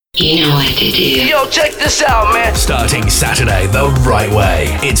You know what to do. Yo, check this out, man. Starting Saturday the right way.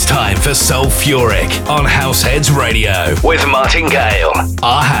 It's time for Sulfuric on Househeads Radio with Martin Gale.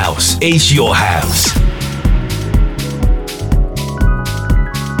 Our house is your house.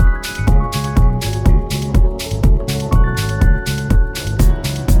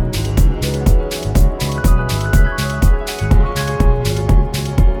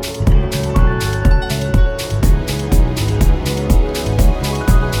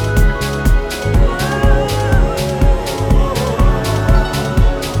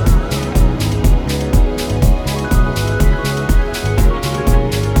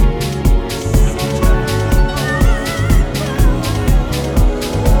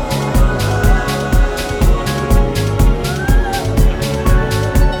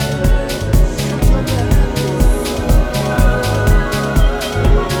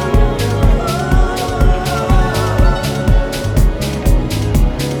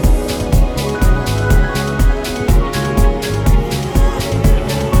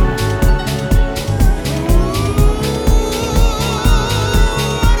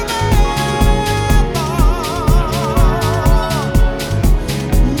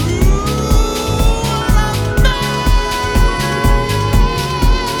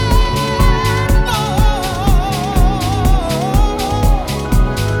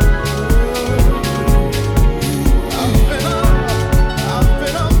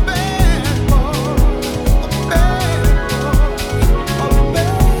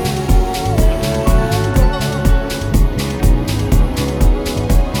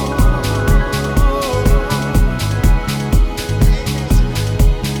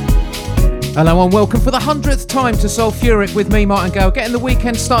 Hello and welcome for the 100th time to Sulfuric with me, Martin Gale, getting the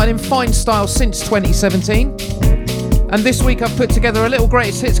weekend started in fine style since 2017. And this week I've put together a little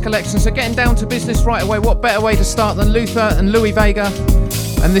greatest hits collection, so getting down to business right away, what better way to start than Luther and Louis Vega,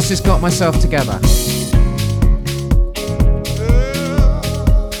 and this has got myself together.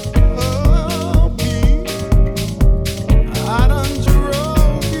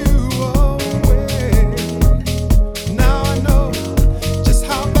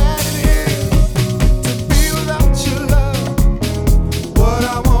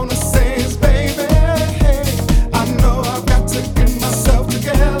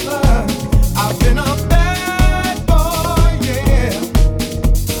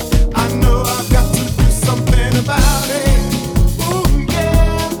 Got to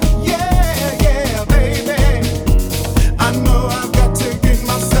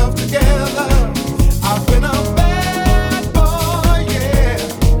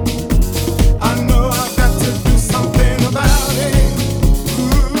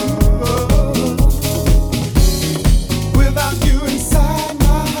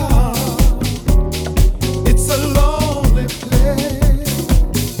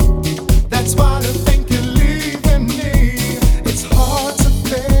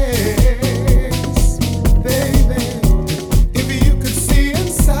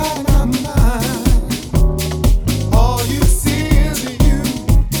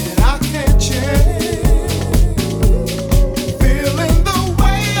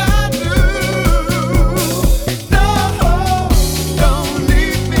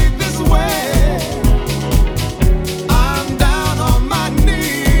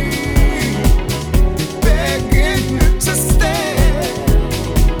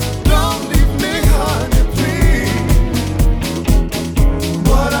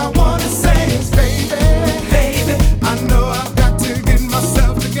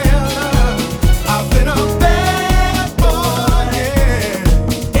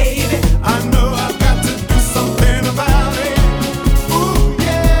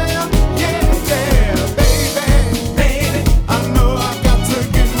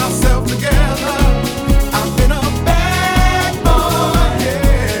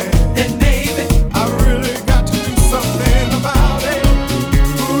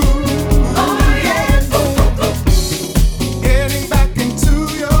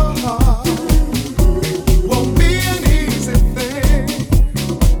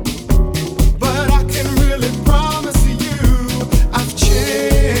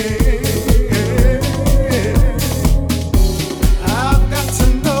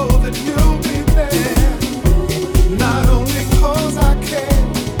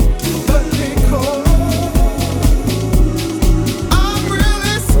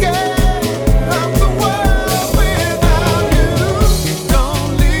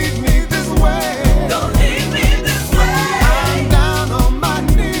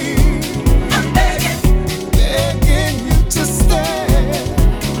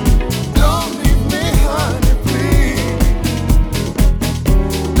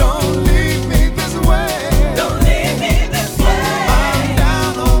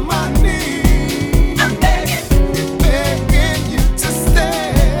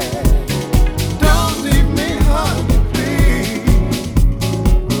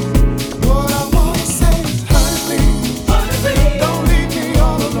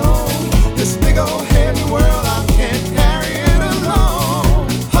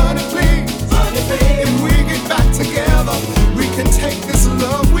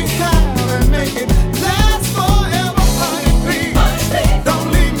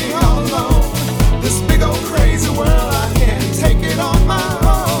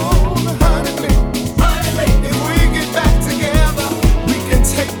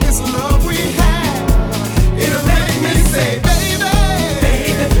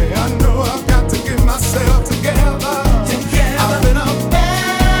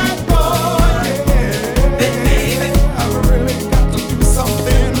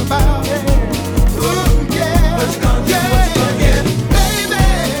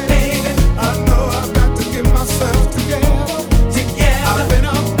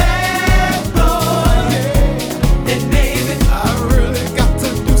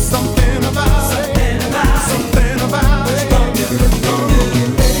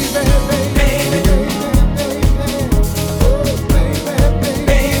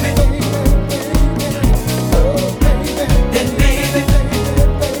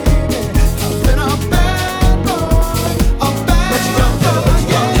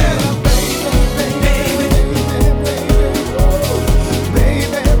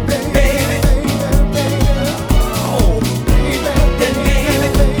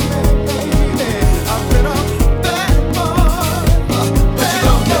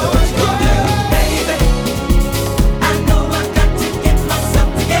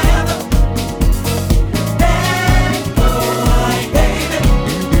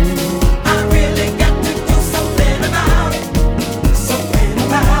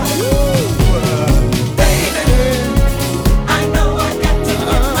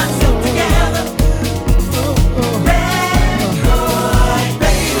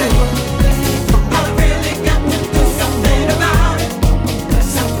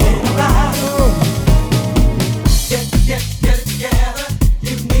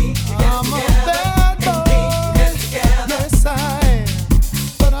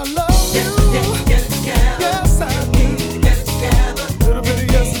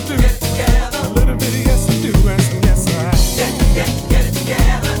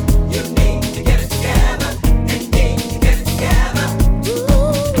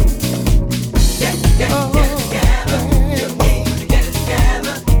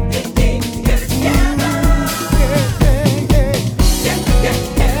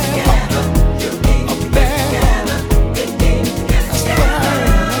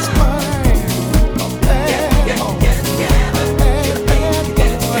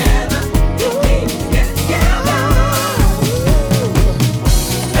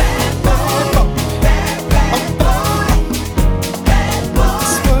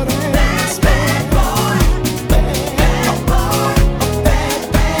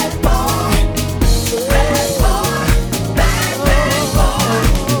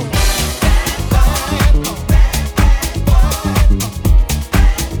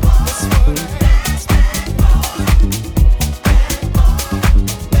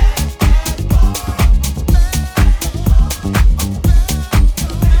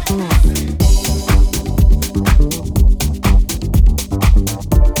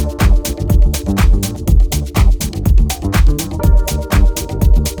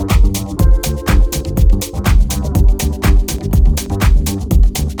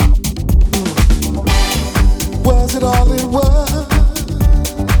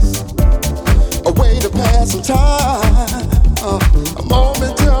some time, a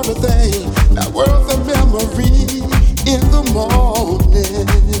momentary thing, not worth a memory in the morning.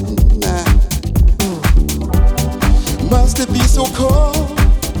 Must it be so cold,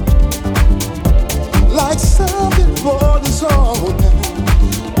 like something born is on?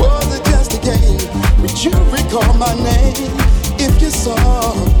 Was it just a game? Would you recall my name if you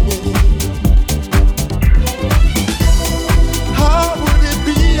saw me? How would it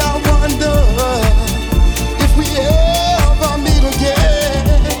be, I wonder, if we ever meet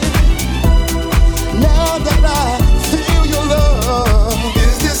again? Now that I feel your love,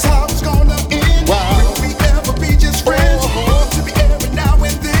 is this how it's gonna end? Wow. Will we ever be just friends? To be every now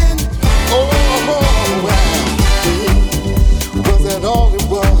and then? Oh, wow. Was that all it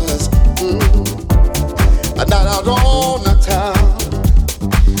was? Not out on the town,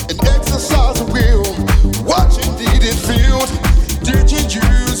 an exercise of will. What you needed filled. Did you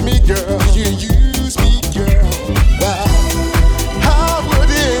use me, girl? Did you use me, girl? Wow. How would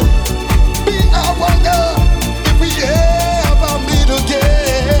it be, I wonder, if we ever meet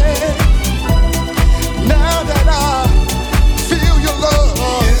again? Now that I feel your love,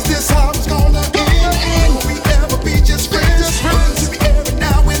 is this how it's gonna end? Will we ever be just friends? To be every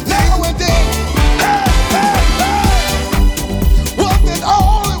now and then?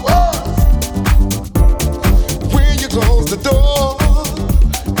 Close the door,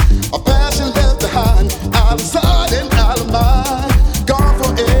 a passion left behind, out of sight and out of mind, gone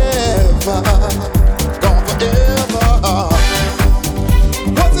forever, gone forever.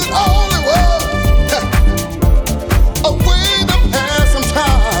 Was it all it was? A way to pass some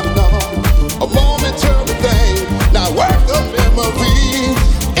time, no, a momentary thing, not worth the memory.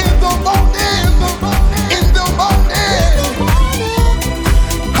 In the morning, in the morning,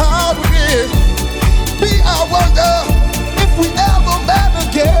 how would it be, I wonder, if we ever met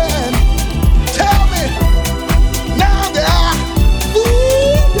again? Tell me, now that I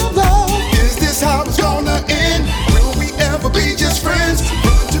feel your love, is this how it's gonna end? Will we ever be just friends?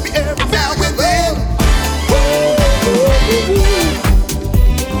 To be every now and then?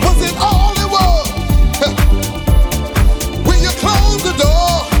 Was it all it was? When you close the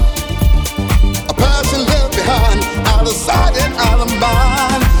door, a passion left behind, out of sight and out of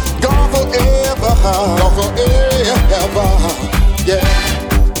mind, gone forever, gone forever, yeah.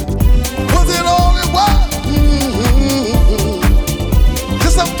 Was it all it was?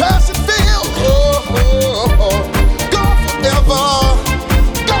 Just a passion feel, gone forever, gone forever.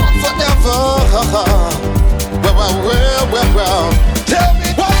 Well, tell me,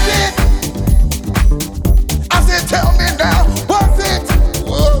 was it? I said, tell me now, was it?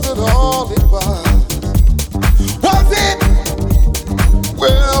 Was it all it was? Was it?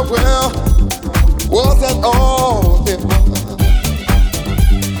 Well, was that all it was?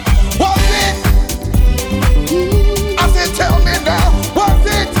 Was it? I said, tell me now, was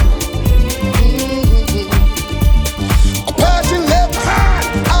it? A passion left behind,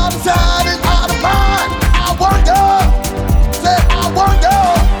 out of sight and out of mind.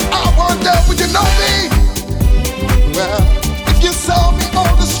 I wonder, would you know me? Well, if you saw me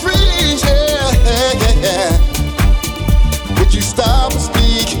on the street, yeah. Would you stop and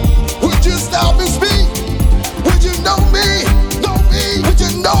speak? Would you stop and speak? Would you know me? Know me? Would you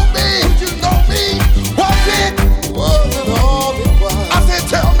know me? Would you know me? Was it? Was it all it was? I said,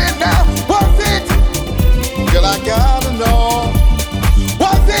 tell me now, was it? Girl, I gotta know.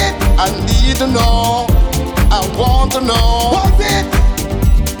 Was it? I need to know. I want to know. Was it?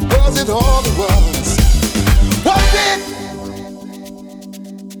 Was it all it was? Was it?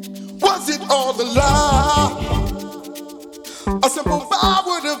 Was it all the lie? A simple vow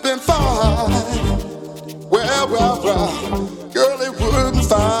would have been fine. Well, girl, it wouldn't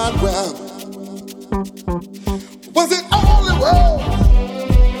fine. Well, was it all it was?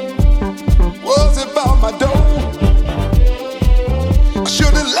 Was it by my door? I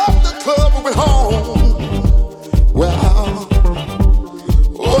should have left the club and went home. Well,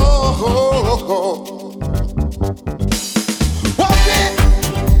 was it?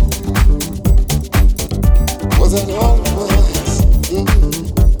 Was it all it was?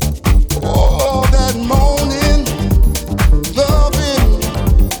 Oh, that morning, loving,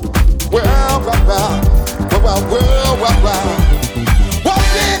 well.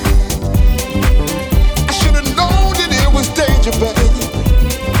 Was it? I should have known that it was danger, baby.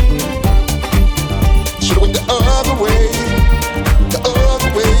 Should have went the other way.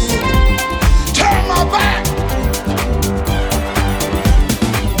 Turn my back.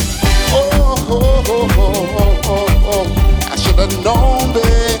 I should have known,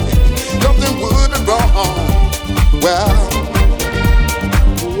 babe, something would have gone. Well,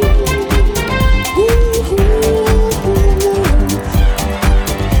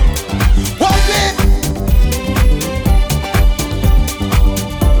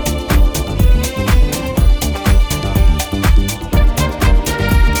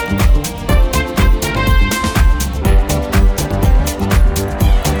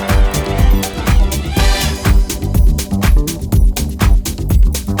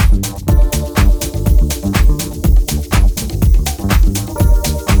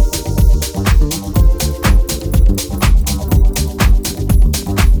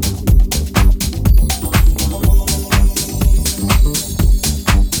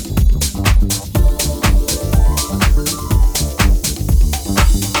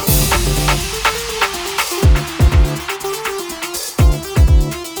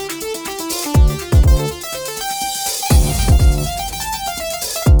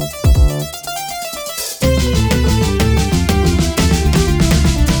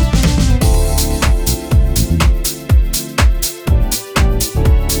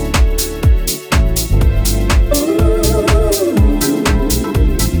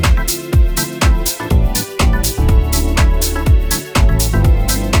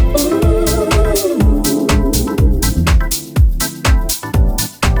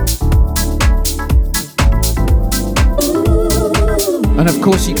 And of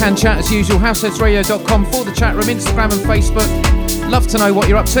course you can chat as usual, househeadsradio.com for the chat room, Instagram and Facebook. Love to know what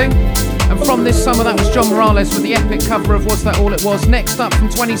you're up to. And from this summer, that was John Morales with the epic cover of Was That All It Was. Next up from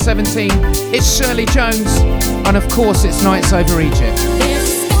 2017, it's Shirley Jones. And of course it's Nights Over Egypt. There's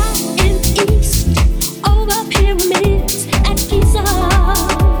a sky in the east, over pyramids at Giza,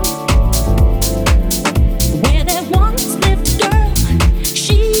 where there once lived a girl,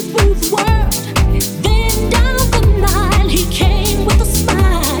 she ruled the world. Then down the Nile, he came with a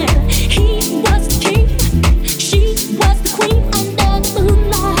smile. He was the king, she was the queen under the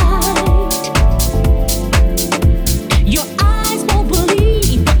moonlight. Your eyes won't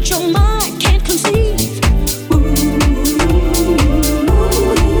believe, but your mind can't conceive. Ooh.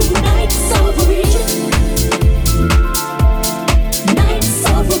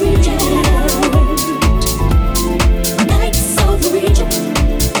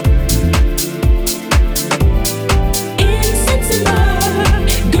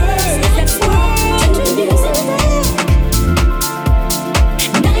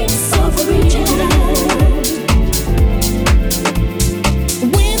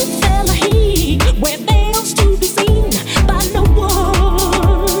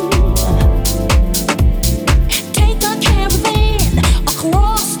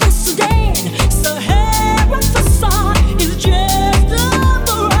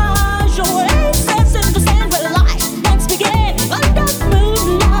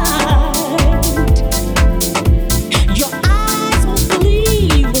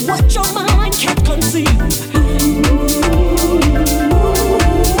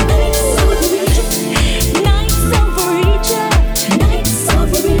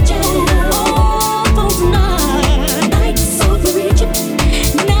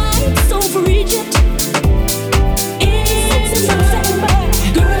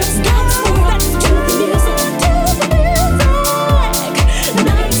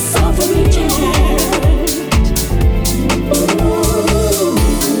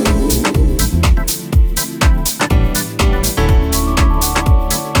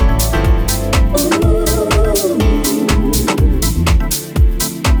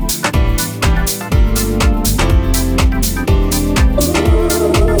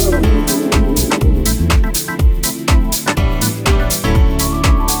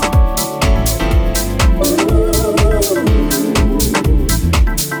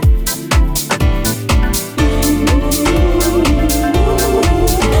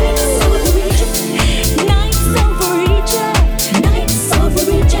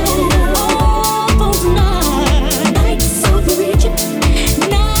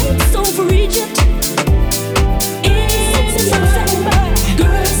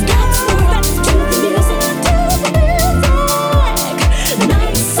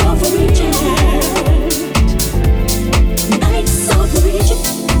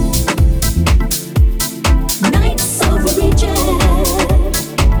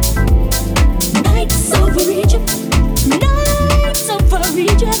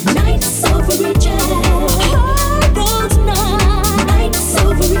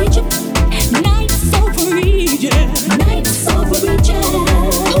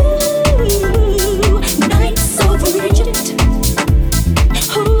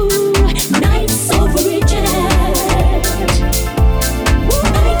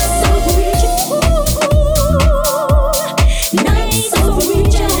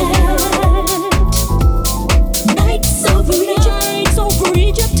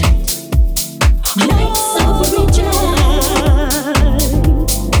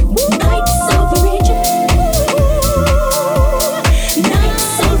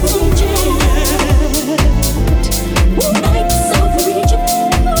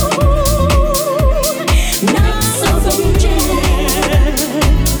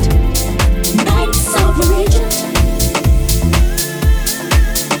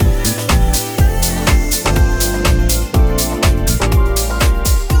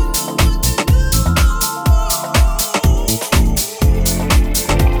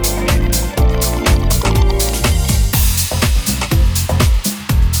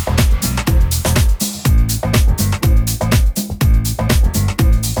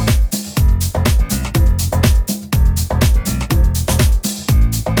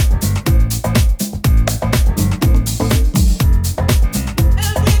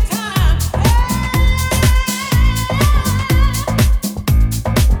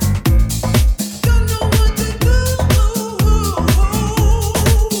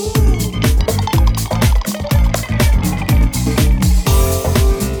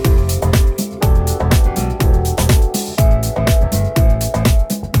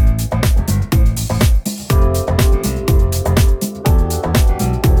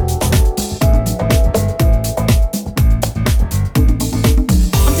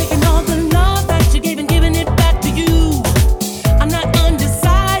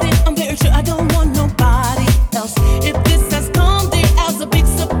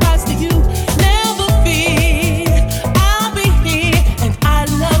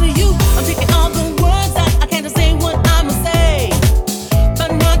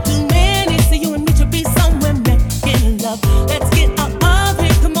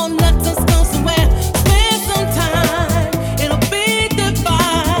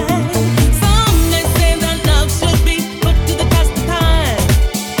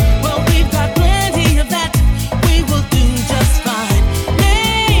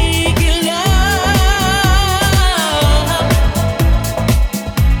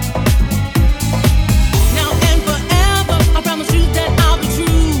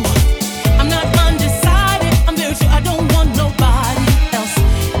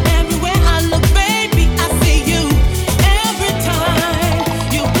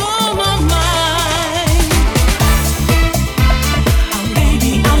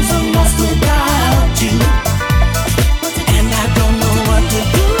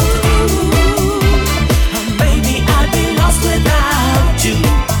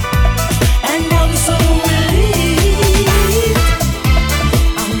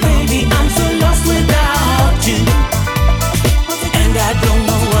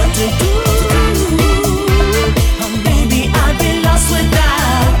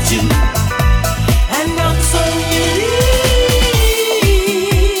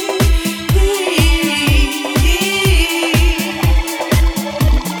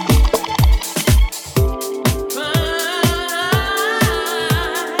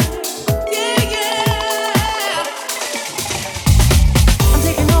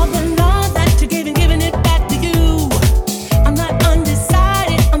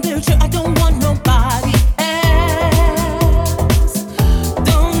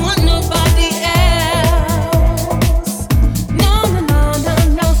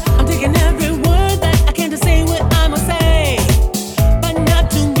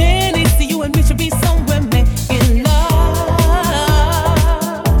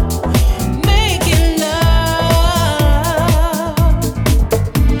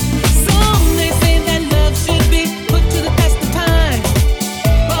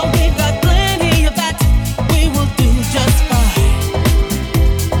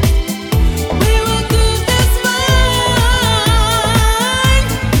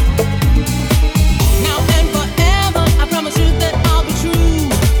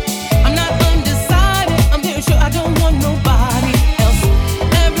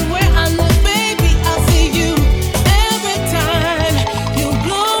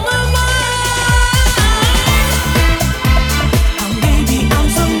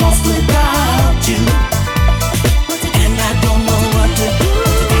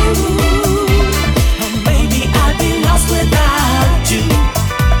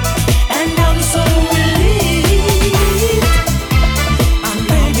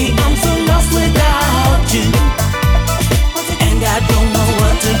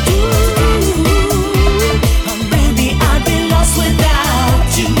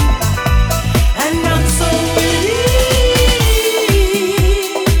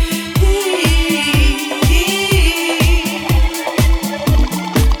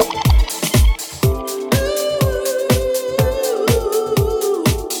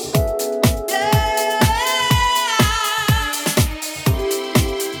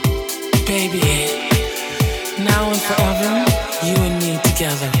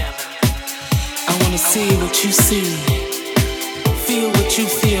 together. I wanna see what you see, feel what you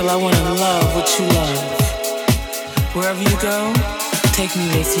feel. I wanna love what you love. Wherever you go, take me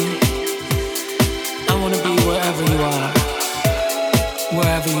with you. I wanna be wherever you are,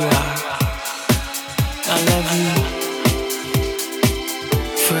 wherever you are. I love you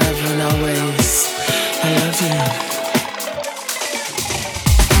forever and always. I love you.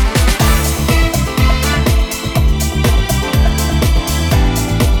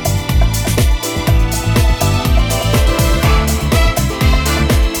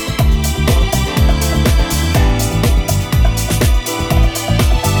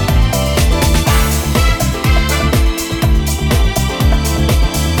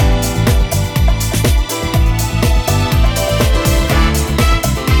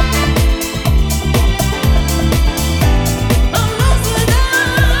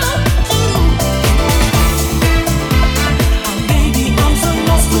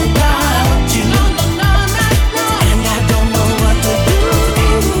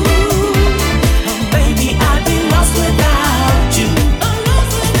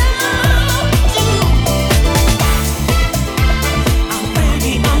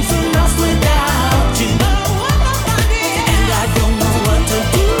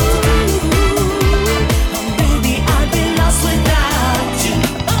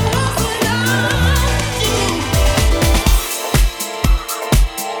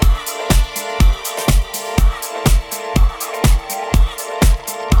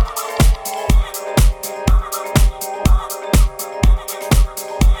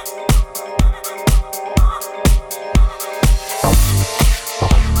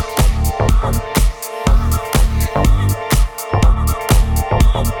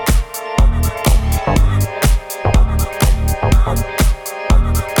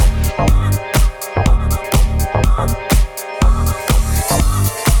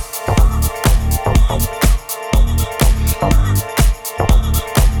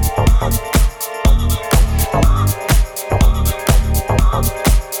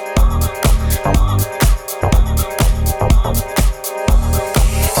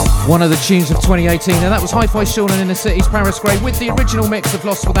 One of the tunes of 2018, and that was Hi-Fi Sean and Inner City's Paris Grey with the original mix of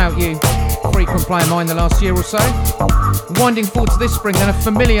Lost Without You. Frequent player mine the last year or so. Winding forward to this spring, then a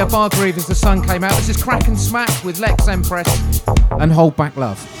familiar bar groove as the sun came out. This is Crack and Smack with Lex Empress and Hold Back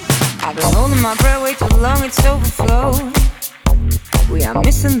Love. I've been holding my breath way too long, it's overflowed. We are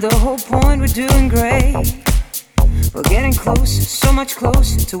missing the whole point, we're doing great. We're getting closer, so much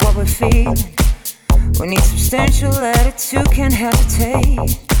closer to what we're feeling. We need substantial attitude, can't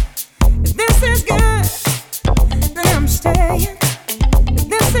hesitate. If this is good, then I'm staying. If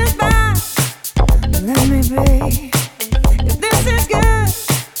this is bad, then let me be. If this is good,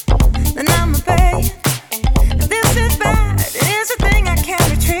 then I'm obeying. If this is bad, it is a thing I can't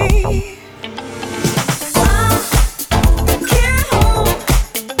retrieve.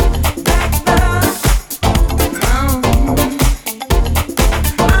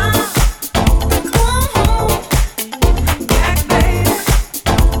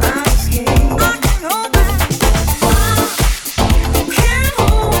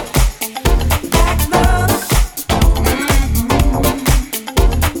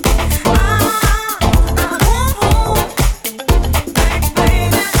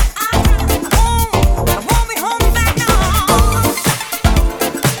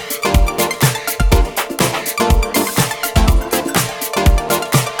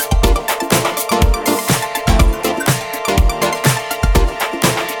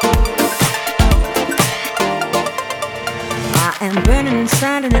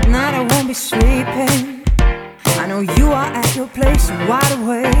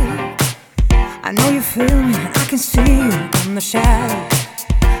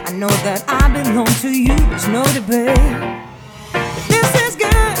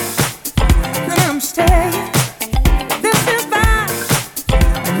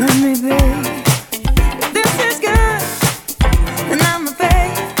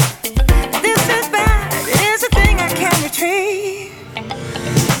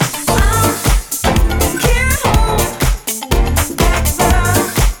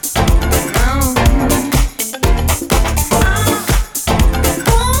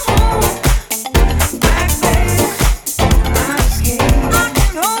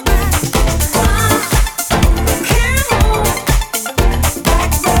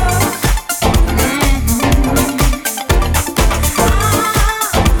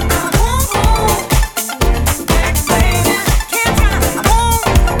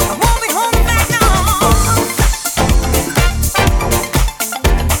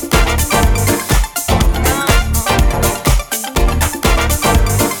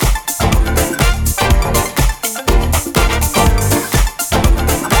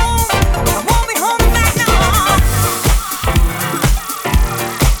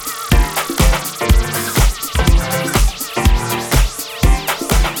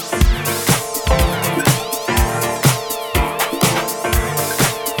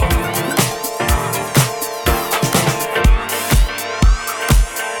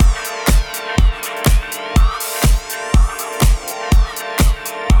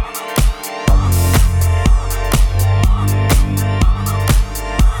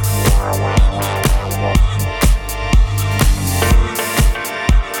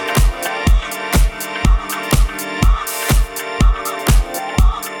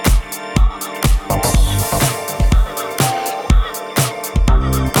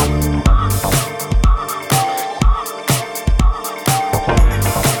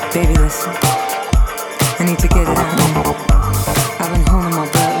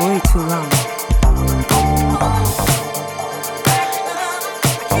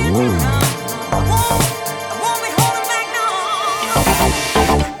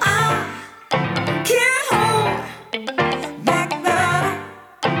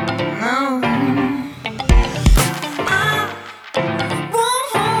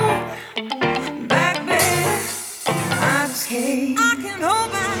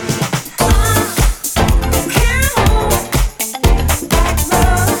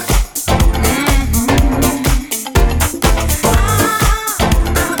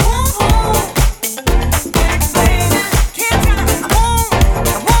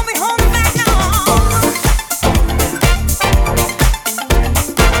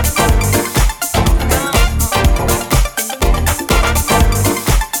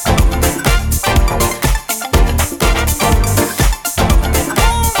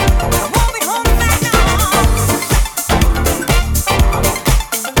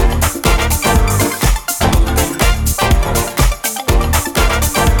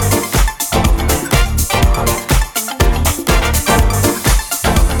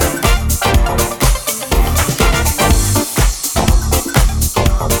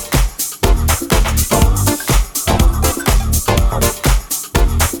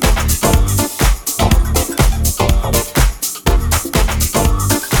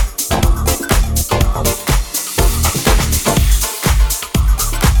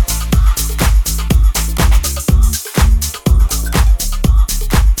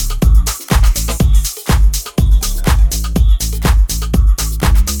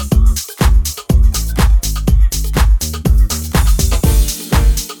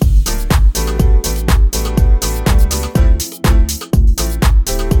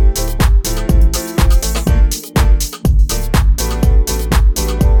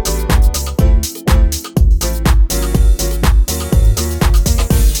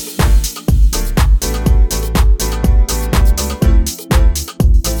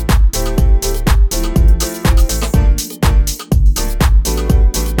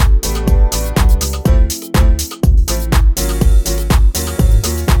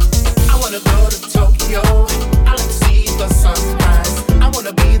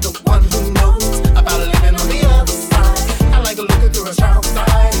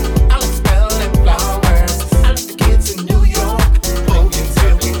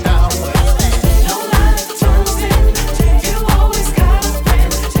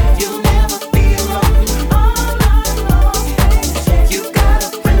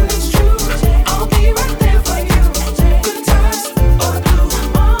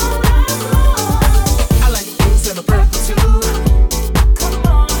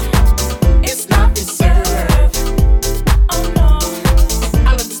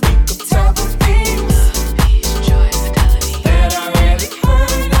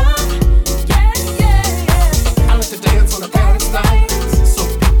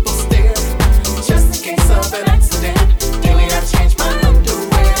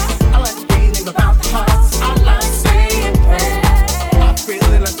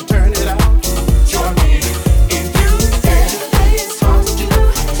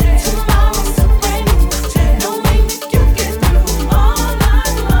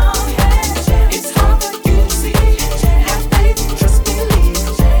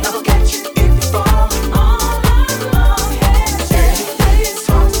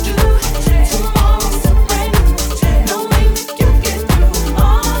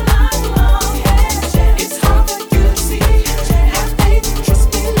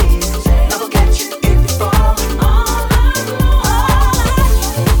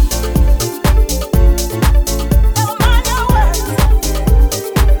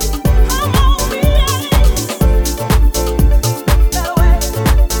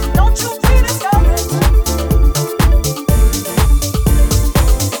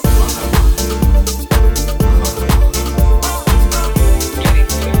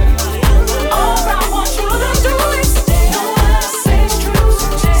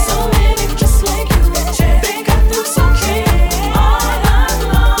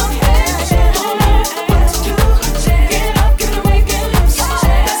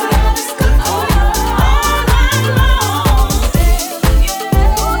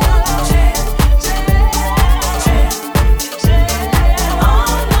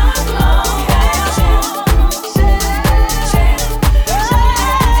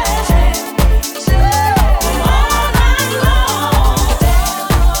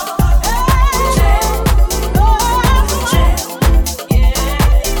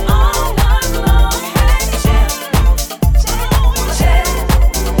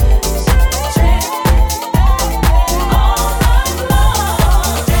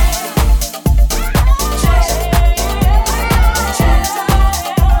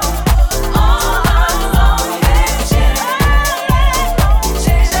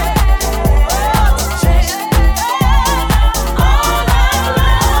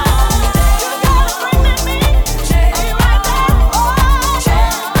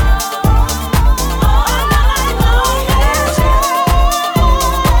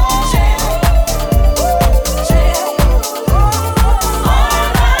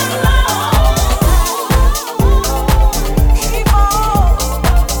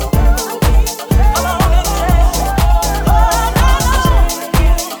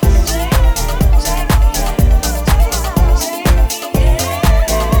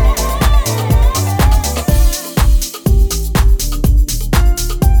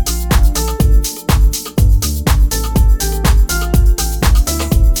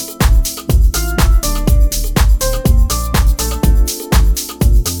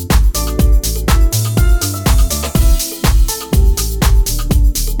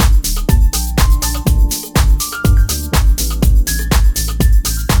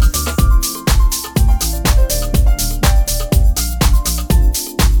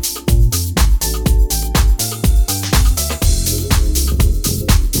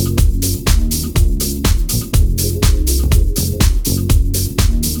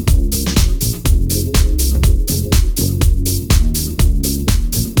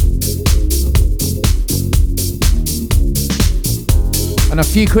 And a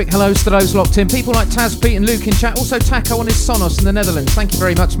few quick hellos to those locked in. People like Taz, Pete and Luke in chat. Also Taco on his Sonos in the Netherlands. Thank you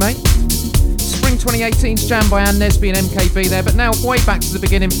very much, mate. Spring 2018's Jam by Ann Nesby and MKB there. But now way back to the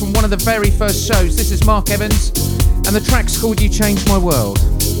beginning from one of the very first shows. This is Mark Evans and the track's called You Changed My World.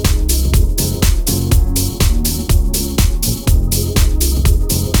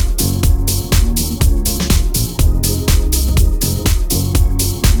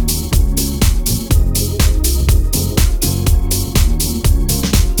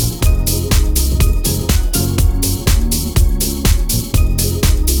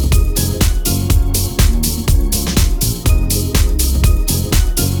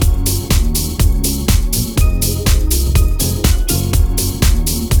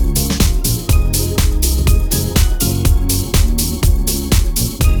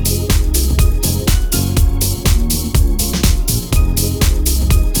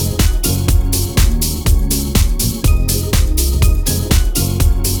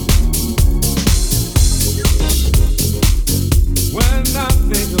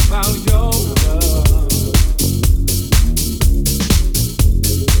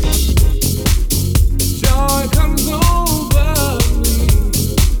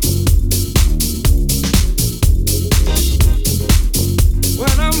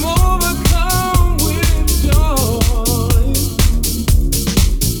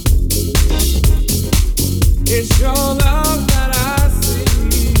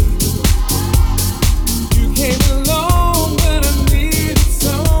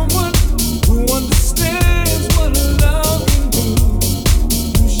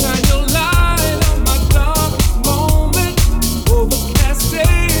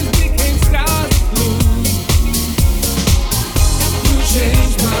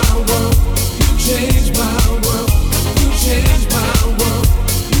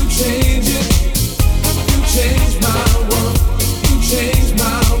 Change my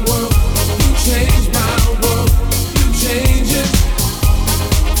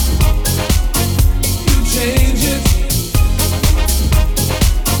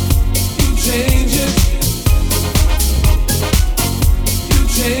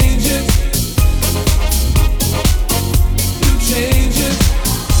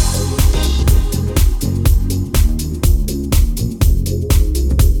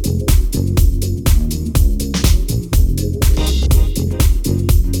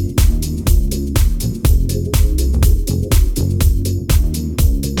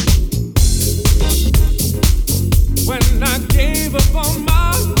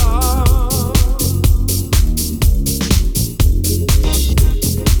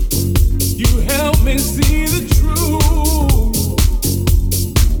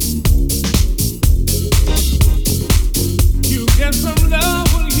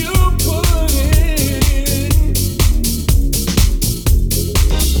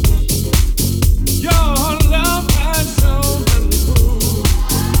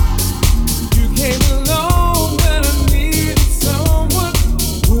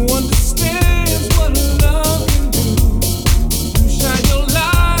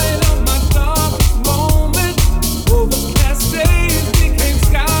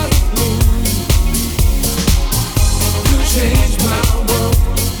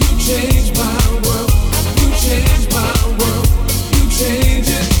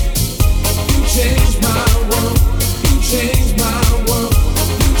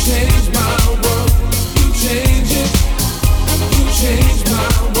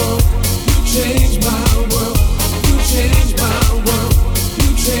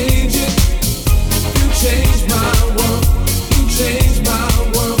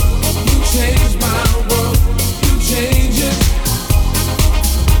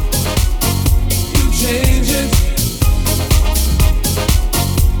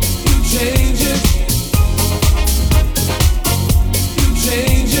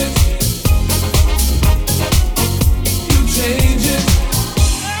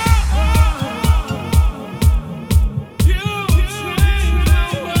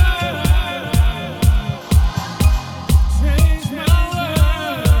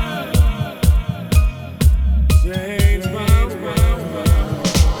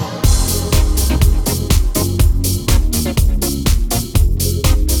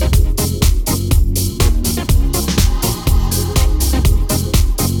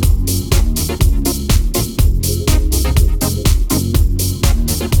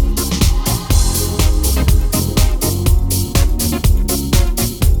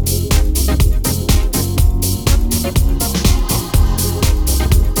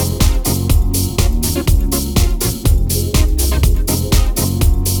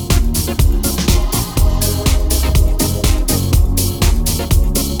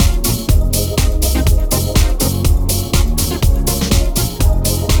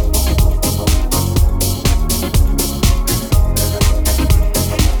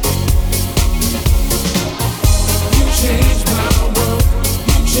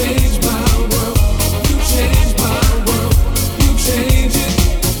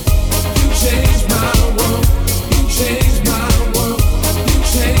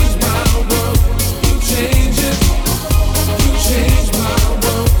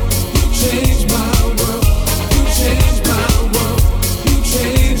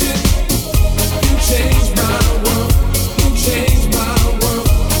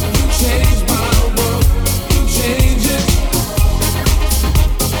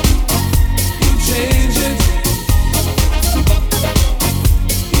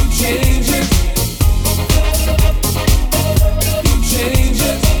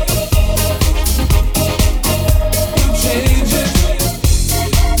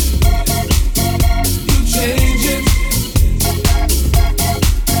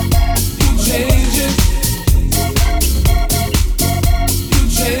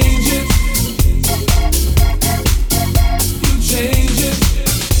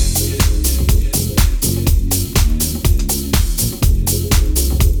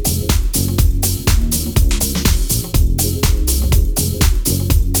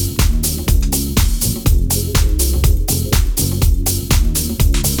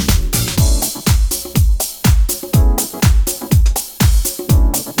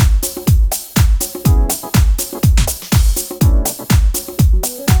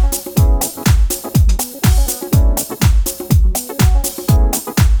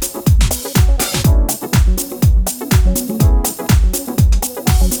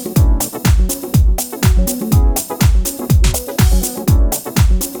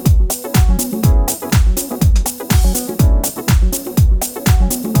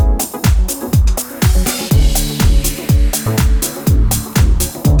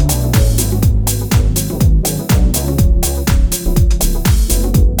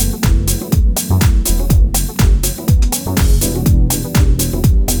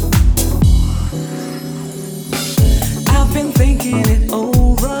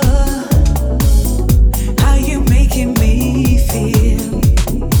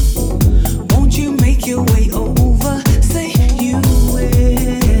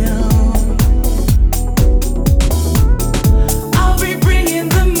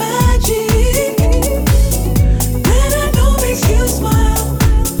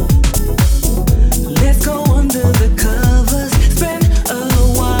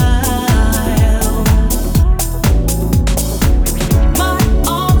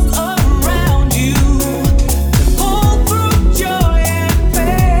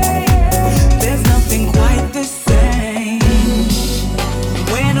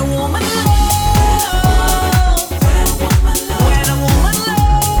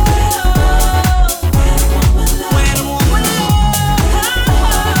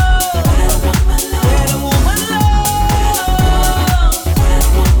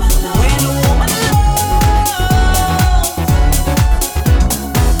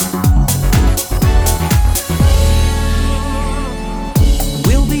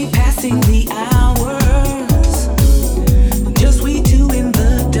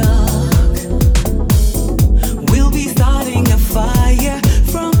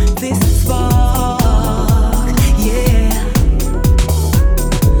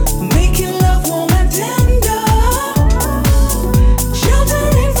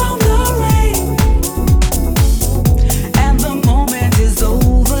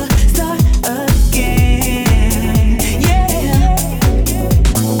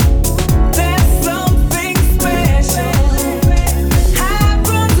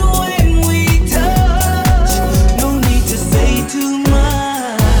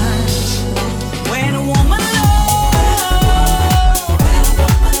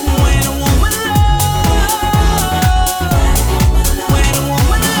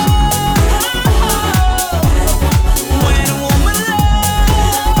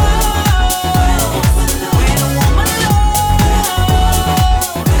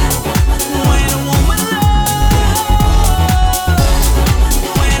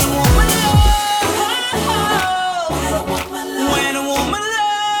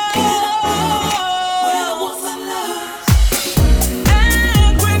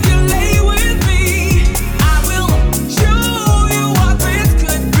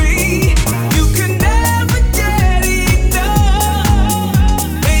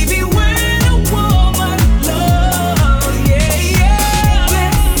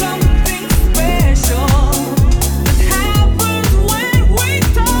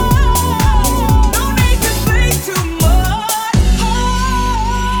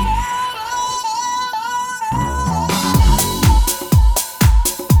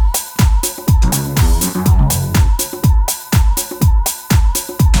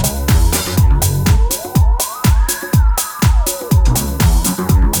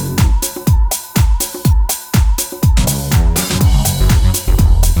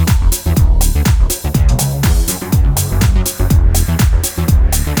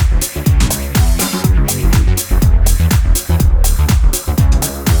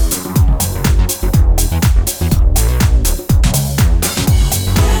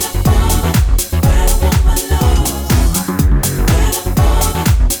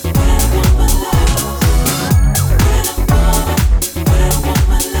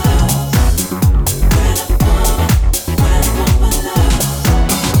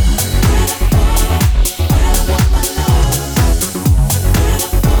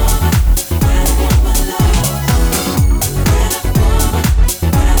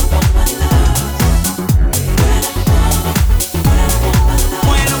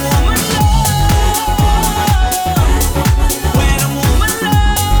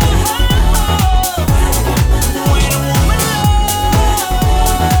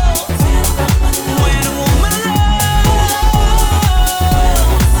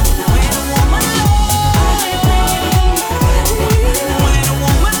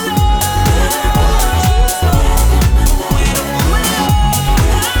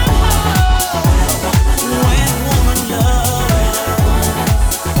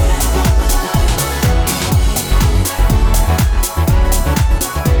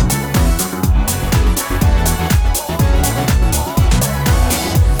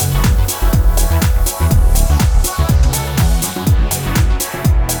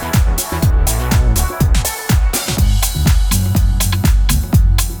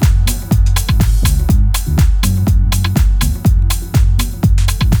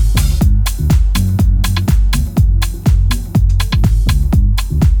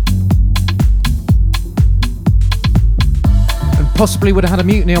Possibly would have had a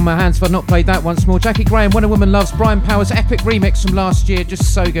mutiny on my hands if I'd not played that once more. Jackie Graham, When a Woman Loves, Brian Powers' epic remix from last year,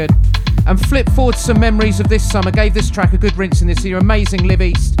 just so good. And flip forward to some memories of this summer, gave this track a good rinse in this year. Amazing Live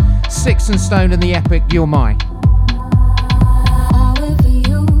East, Six and Stone and the epic You're Mine.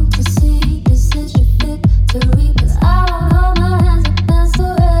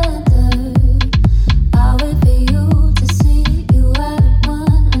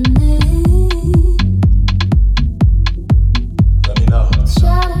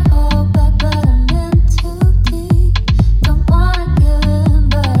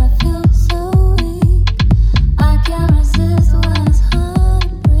 Resist when it's hard to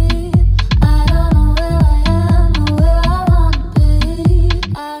breathe. I don't know where I am.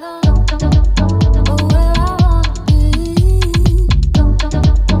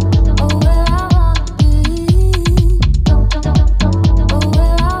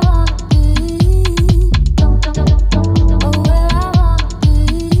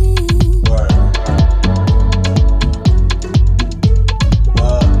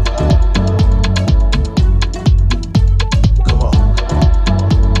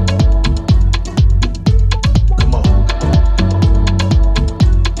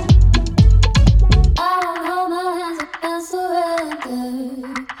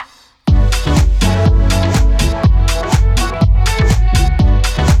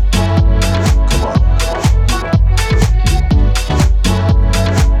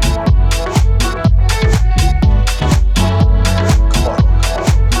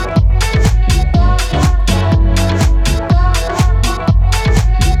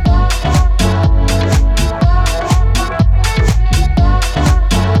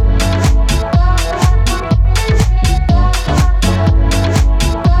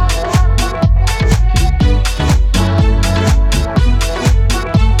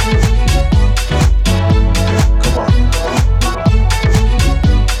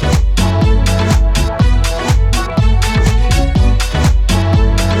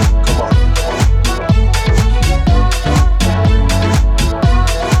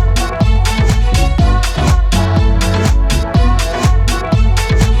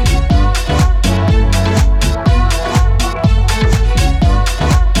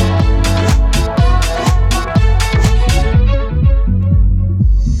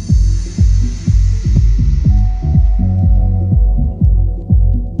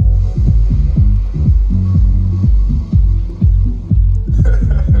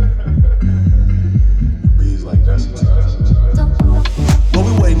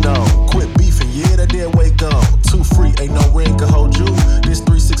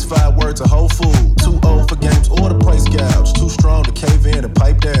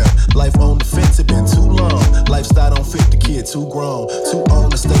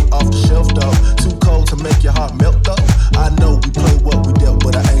 filth though. Too cold to make your heart melt though. I know we play what we dealt,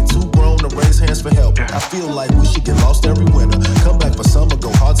 but I ain't too grown to raise hands for help. I feel like we should get lost every winter. Come back for summer,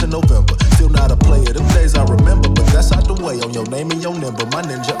 go hard to November. Still not a player, them days I remember, but that's out the way. On your name and your number, my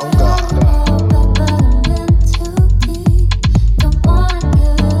ninja on God.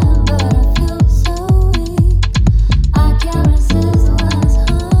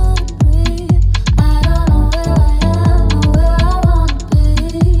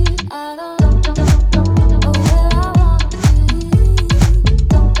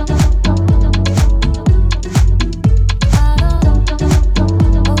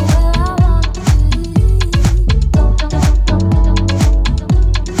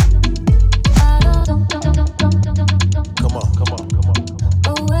 Don't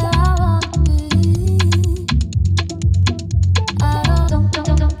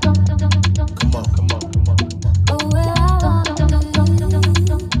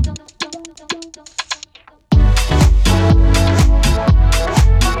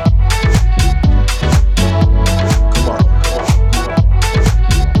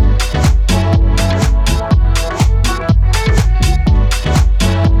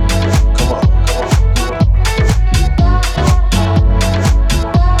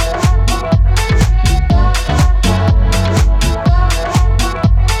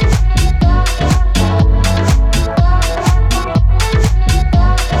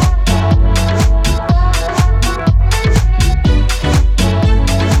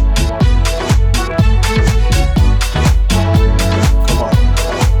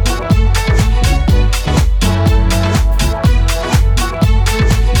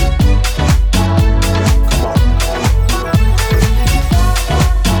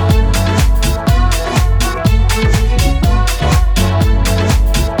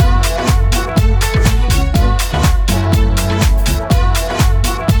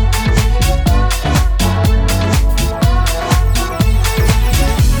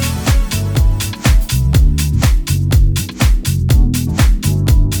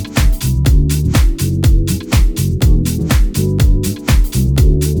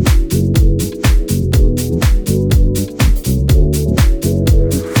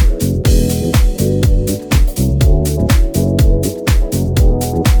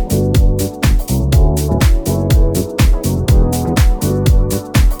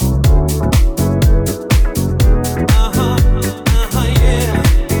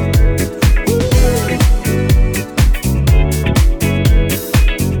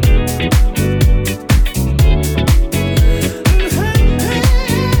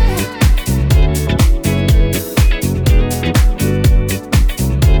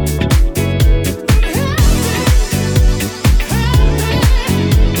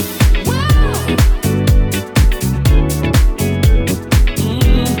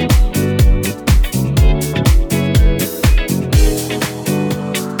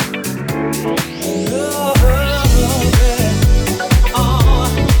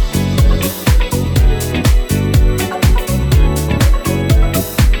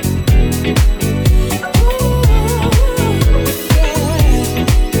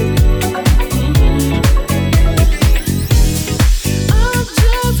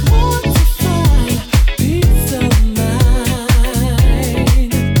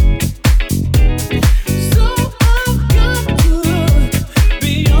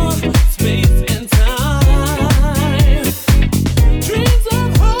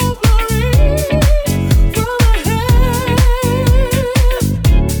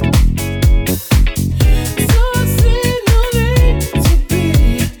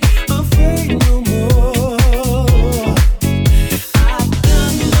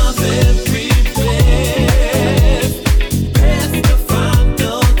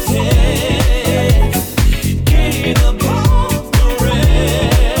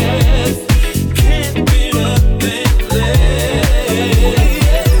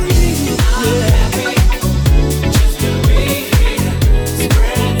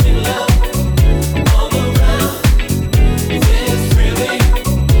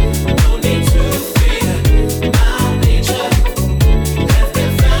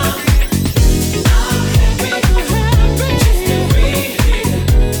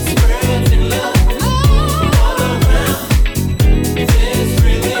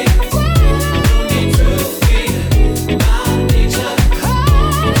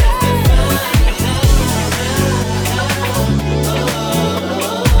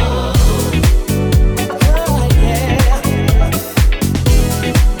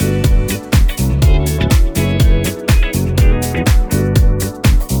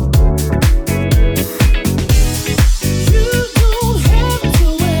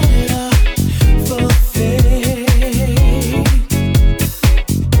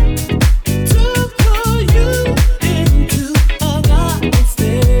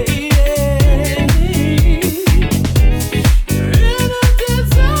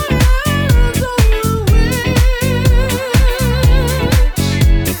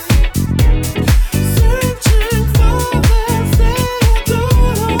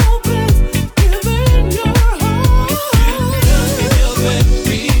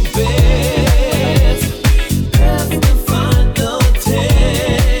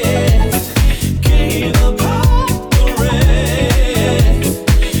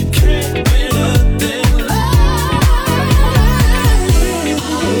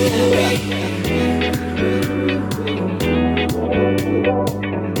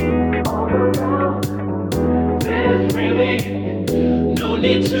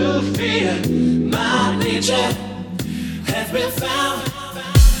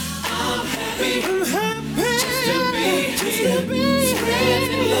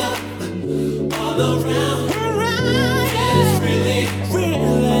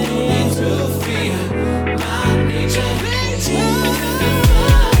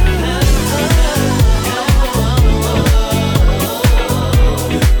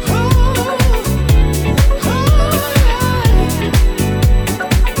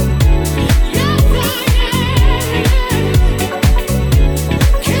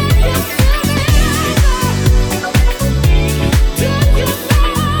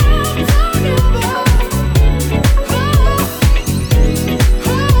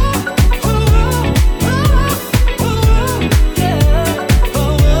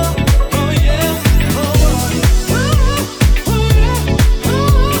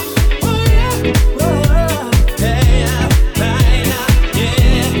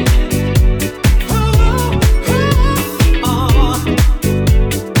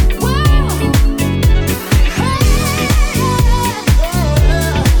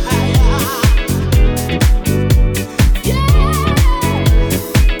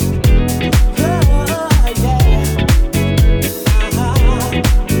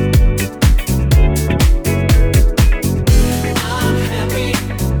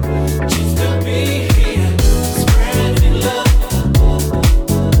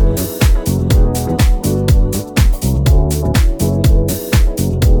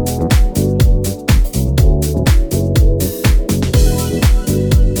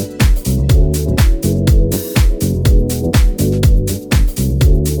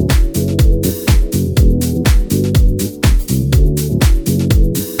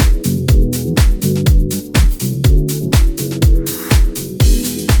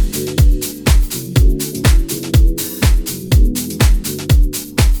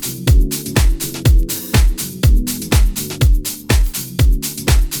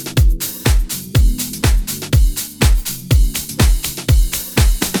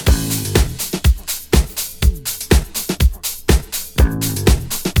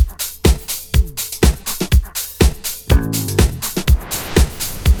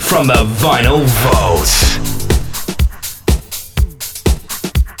From the Vinyl Vault.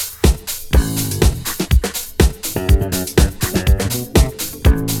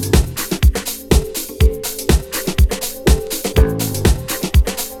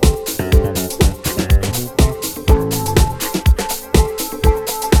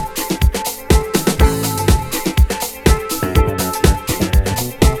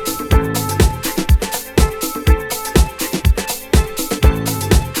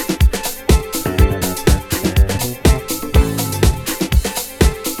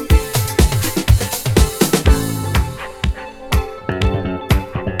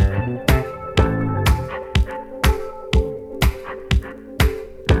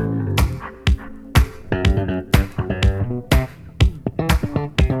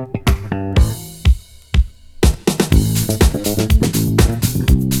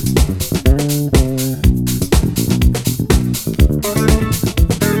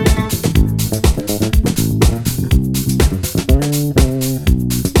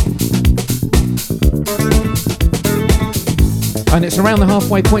 And it's around the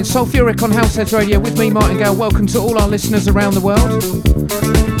halfway point. Sulphuric on Househeads Radio with me, Martin Gale. Welcome to all our listeners around the world.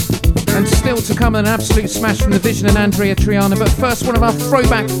 And still to come, an absolute smash from The Vision and Andrea Triana. But first, one of our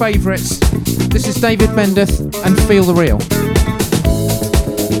throwback favourites. This is David Bendeth and Feel the Real.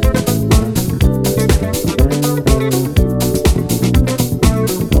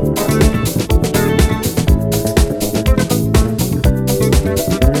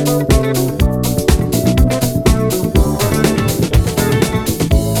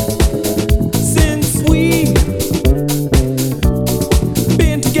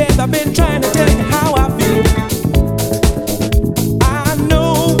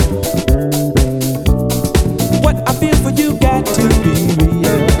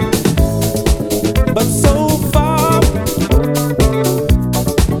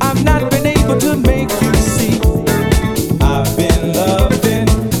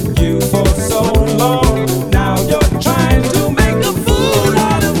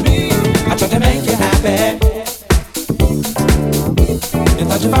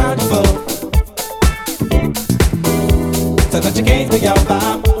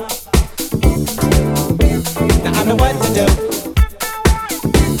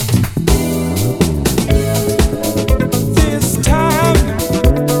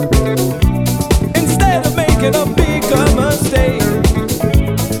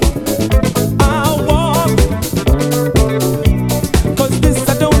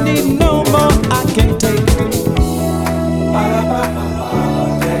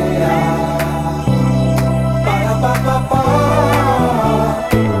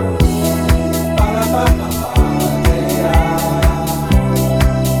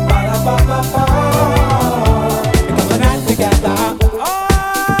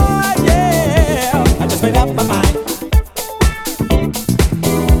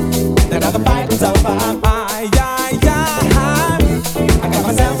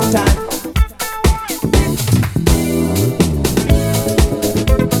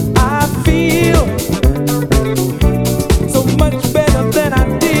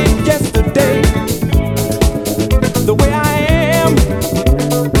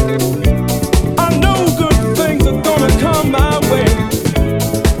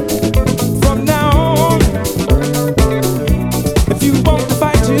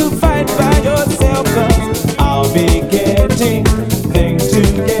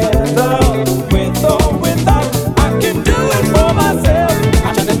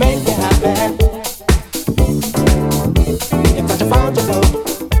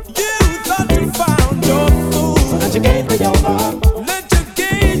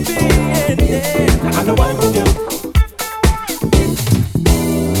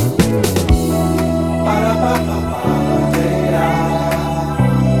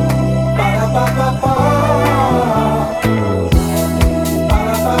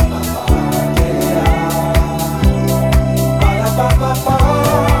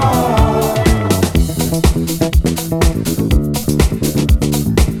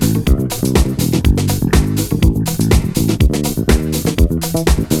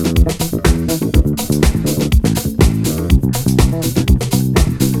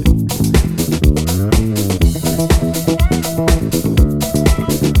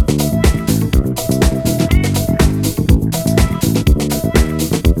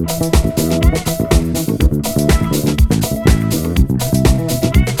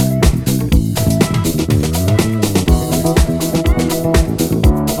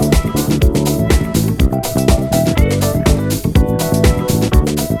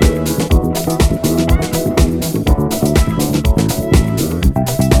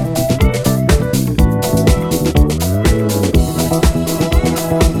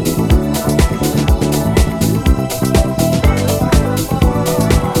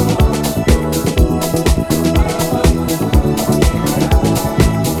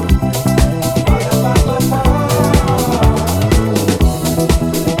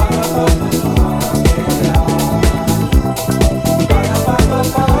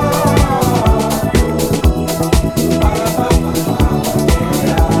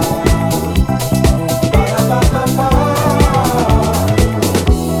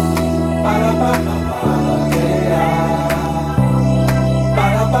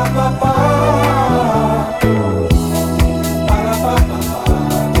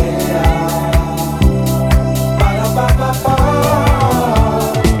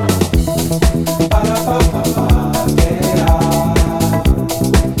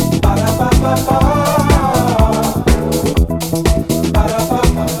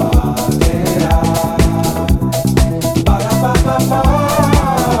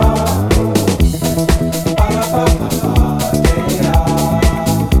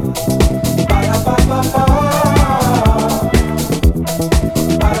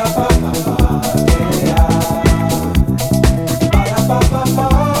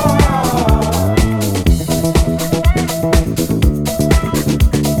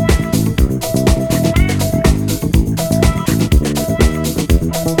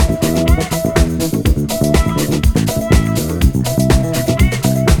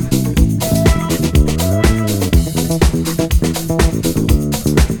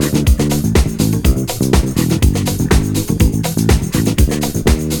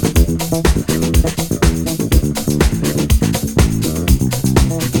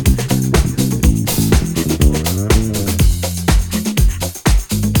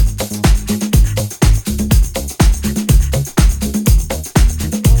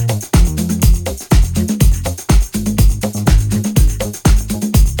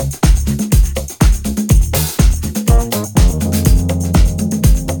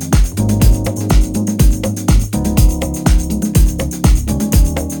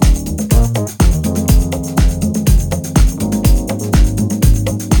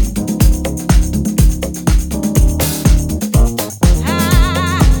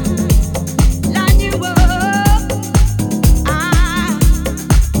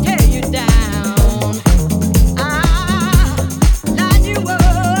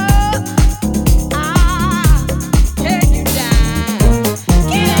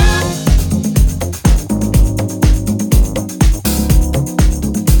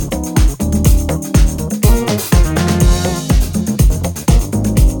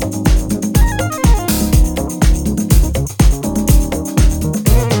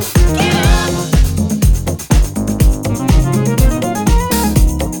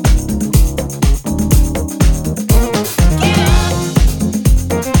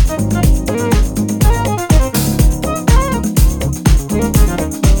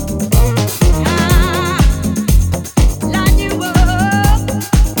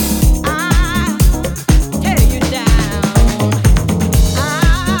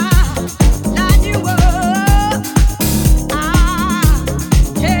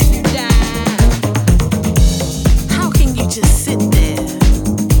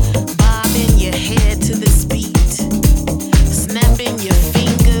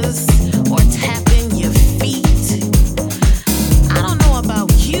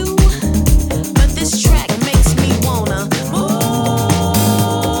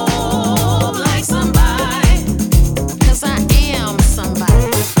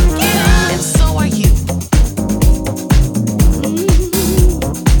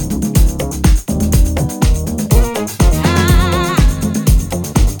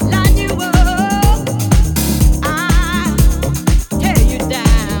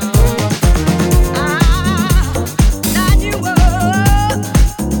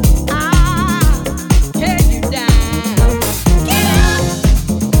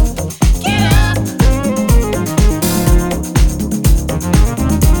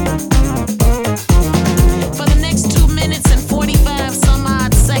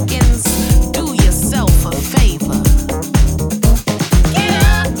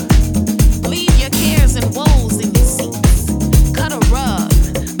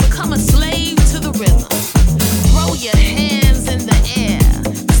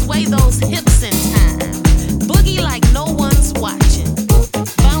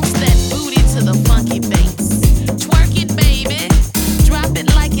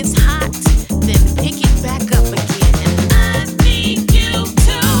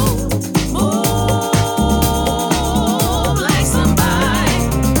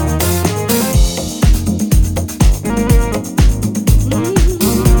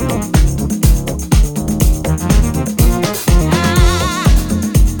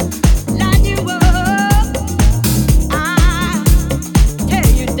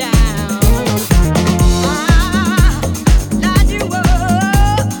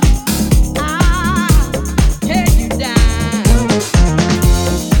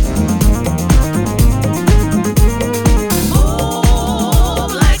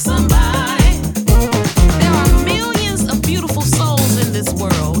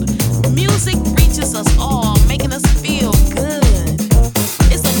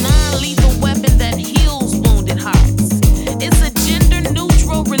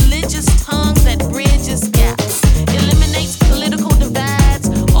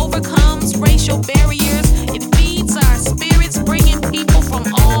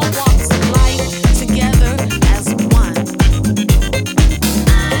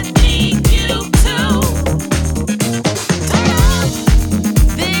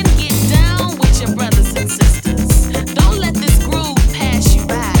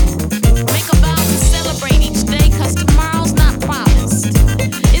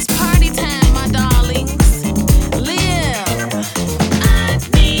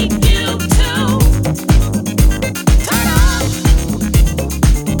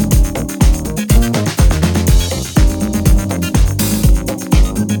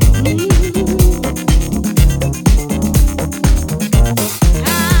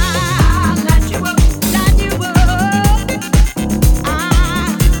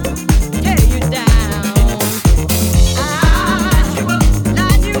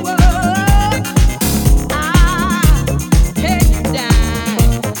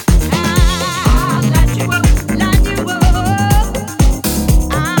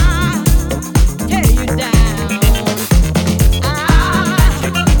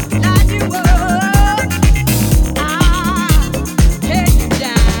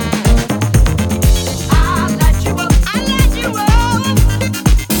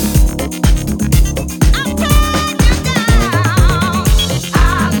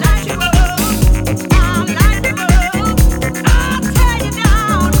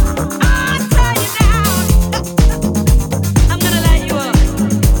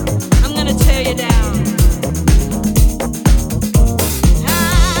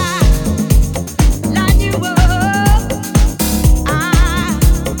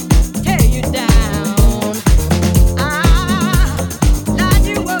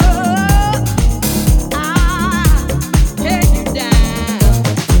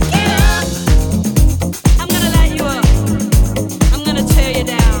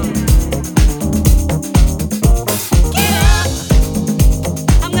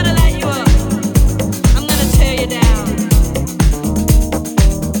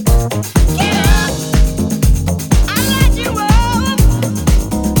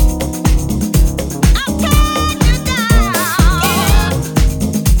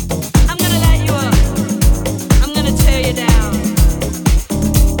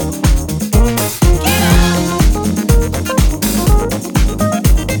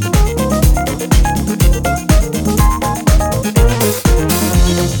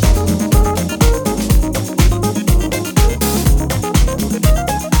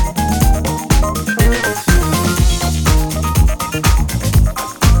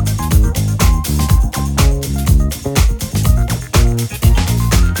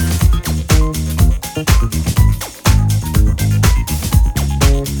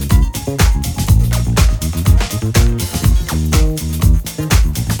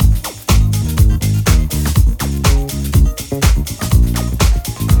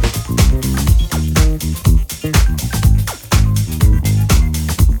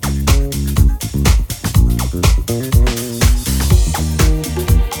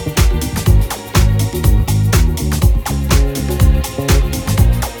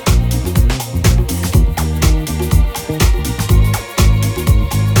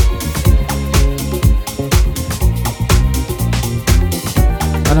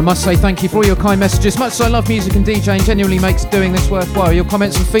 I must say thank you for all your kind messages. Much as I love music and DJing, genuinely makes doing this worthwhile. Your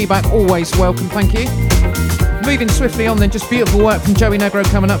comments and feedback always welcome, thank you. Moving swiftly on then, just beautiful work from Joey Negro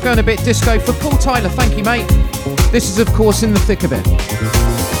coming up. Going a bit disco for Paul Tyler, thank you mate. This is of course In the Thick of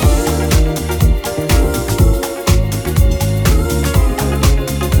It.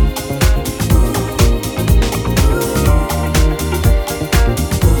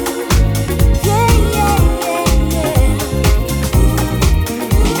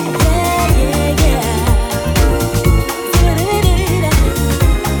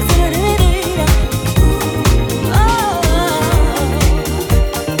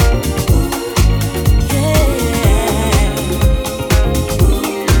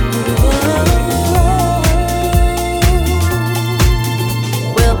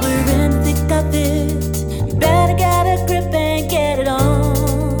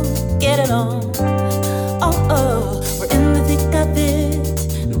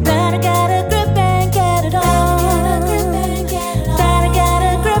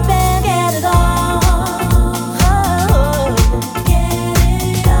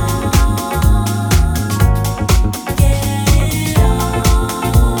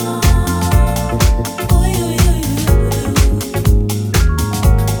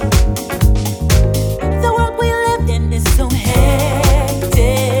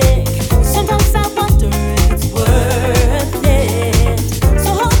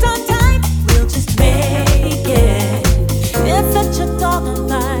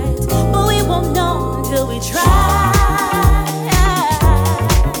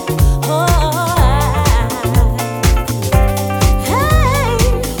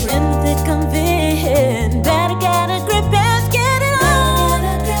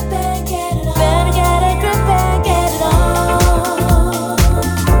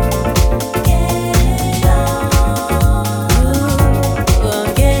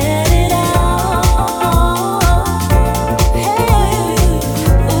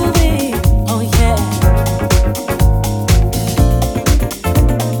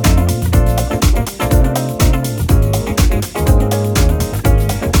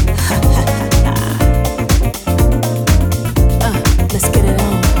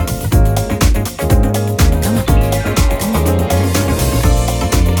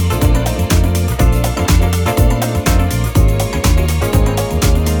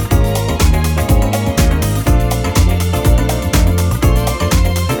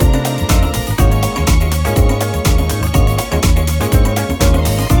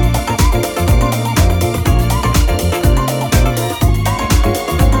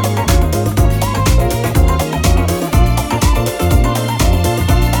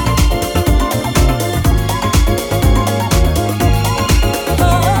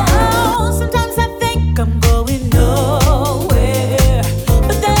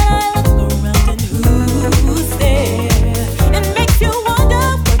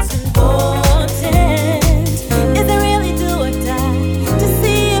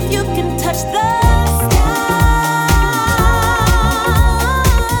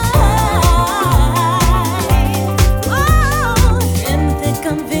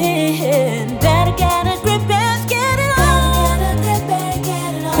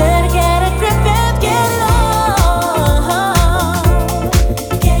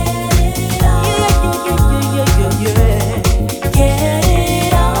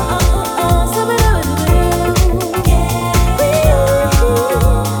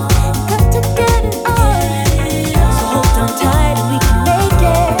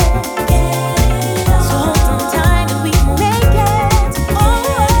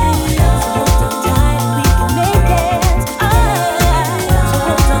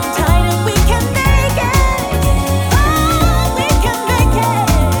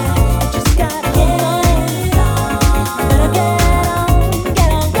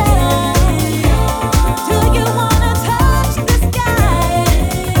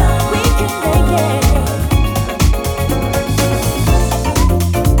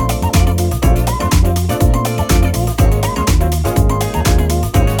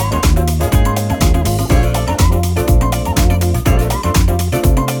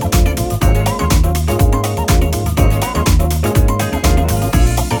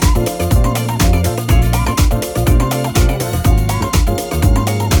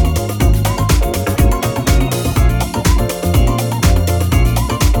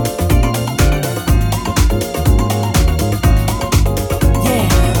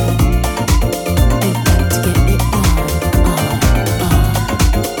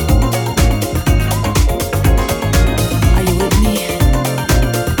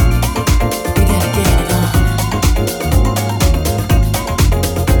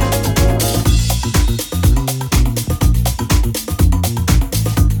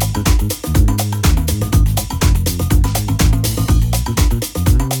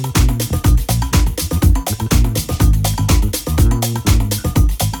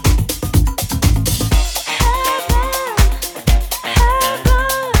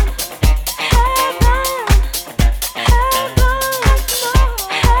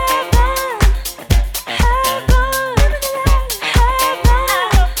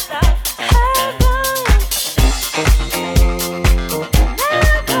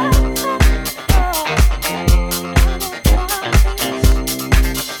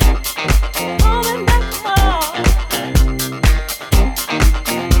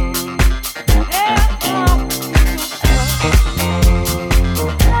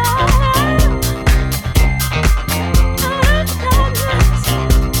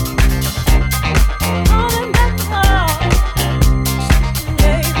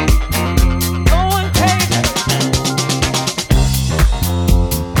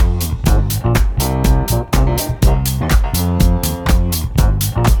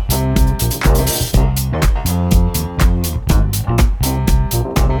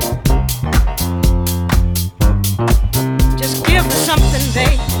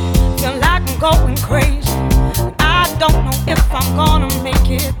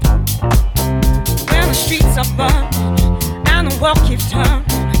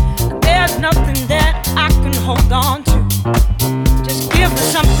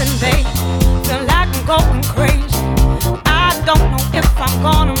 if I'm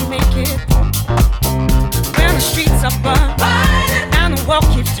gonna make it. When the streets are burned and the world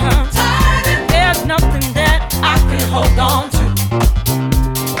keeps turning, there's nothing that I can hold on to.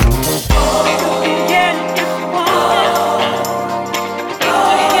 Yeah, if you want it.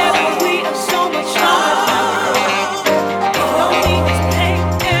 Yeah, but we are so much stronger. Don't need this pain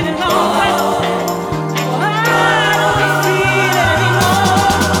any longer. I don't feel anymore.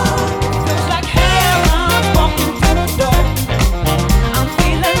 Feels like heaven walking through the door. I'm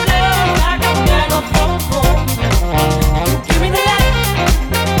feeling love like I've never felt before. Give me the light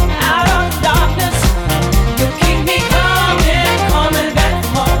out of the darkness. You keep me coming, coming back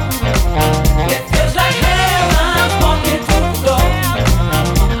for more. It feels like heaven walking through the door.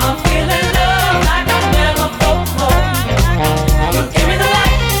 I'm feeling love like I've never felt before. You give me the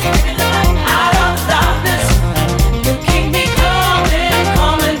light out of the darkness. You keep me coming,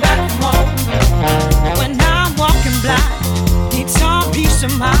 coming back for more. When I'm walking blind, need some peace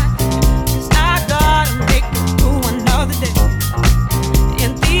of mind. 'Cause I gotta make it through another day.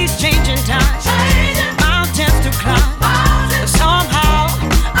 In these changing times, mountains to climb. But somehow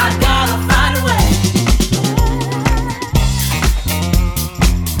I gotta find a way.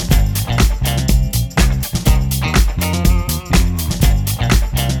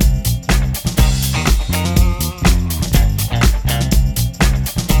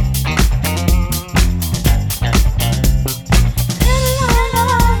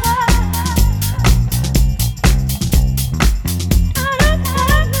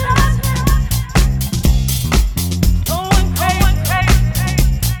 Going crazy.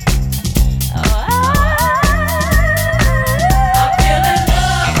 I'm feeling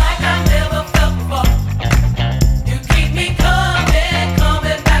love like I never felt before. You keep me coming,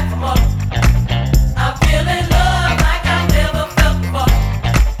 coming back for more. I'm feeling love like I never felt before.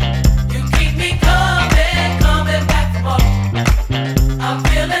 You keep me coming, coming back for more. I'm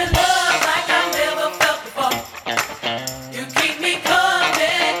feeling love like I never felt before. You keep me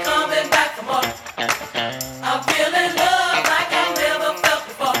coming, coming back for more. I'm feeling love like I never felt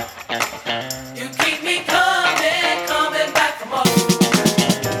before. You keep me coming, coming back for more.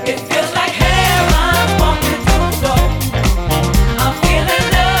 It feels like heaven walking through the door. I'm feeling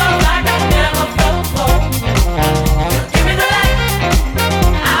love like I never felt before. You give me the light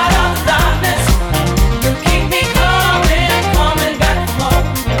out of the darkness. You keep me coming, coming back for more.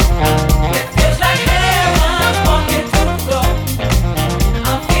 It feels like heaven walking through the door.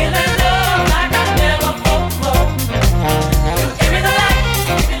 I'm feeling love like I never felt before. You give me the light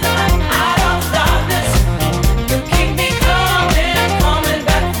out of the darkness. You keep me coming, coming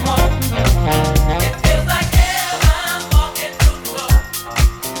back for more. It feels like heaven walking through the door.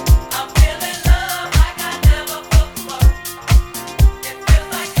 I'm feeling love like I never felt before. It feels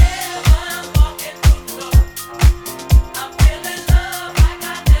like heaven walking through the door. I'm feeling love like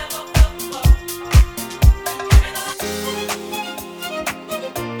I never felt before.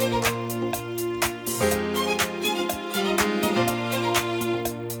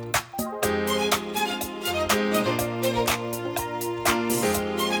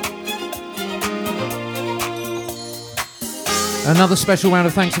 Another special round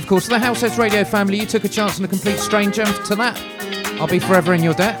of thanks, of course, to the Househeads Radio family. You took a chance on a complete stranger. To that, I'll be forever in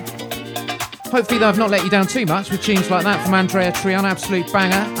your debt. Hopefully, though, I've not let you down too much with tunes like that from Andrea Trion, absolute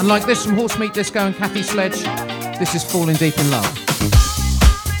banger. And like this from Horse Meat Disco and Kathy Sledge, this is Falling Deep in Love.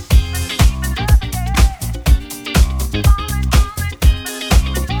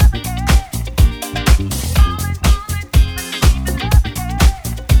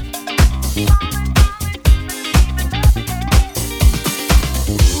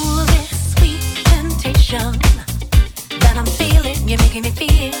 Ooh, this sweet temptation that I'm feeling, you're making me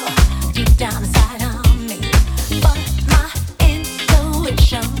feel deep down inside of me. But my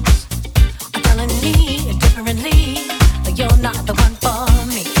intuitions are telling me differently. You're not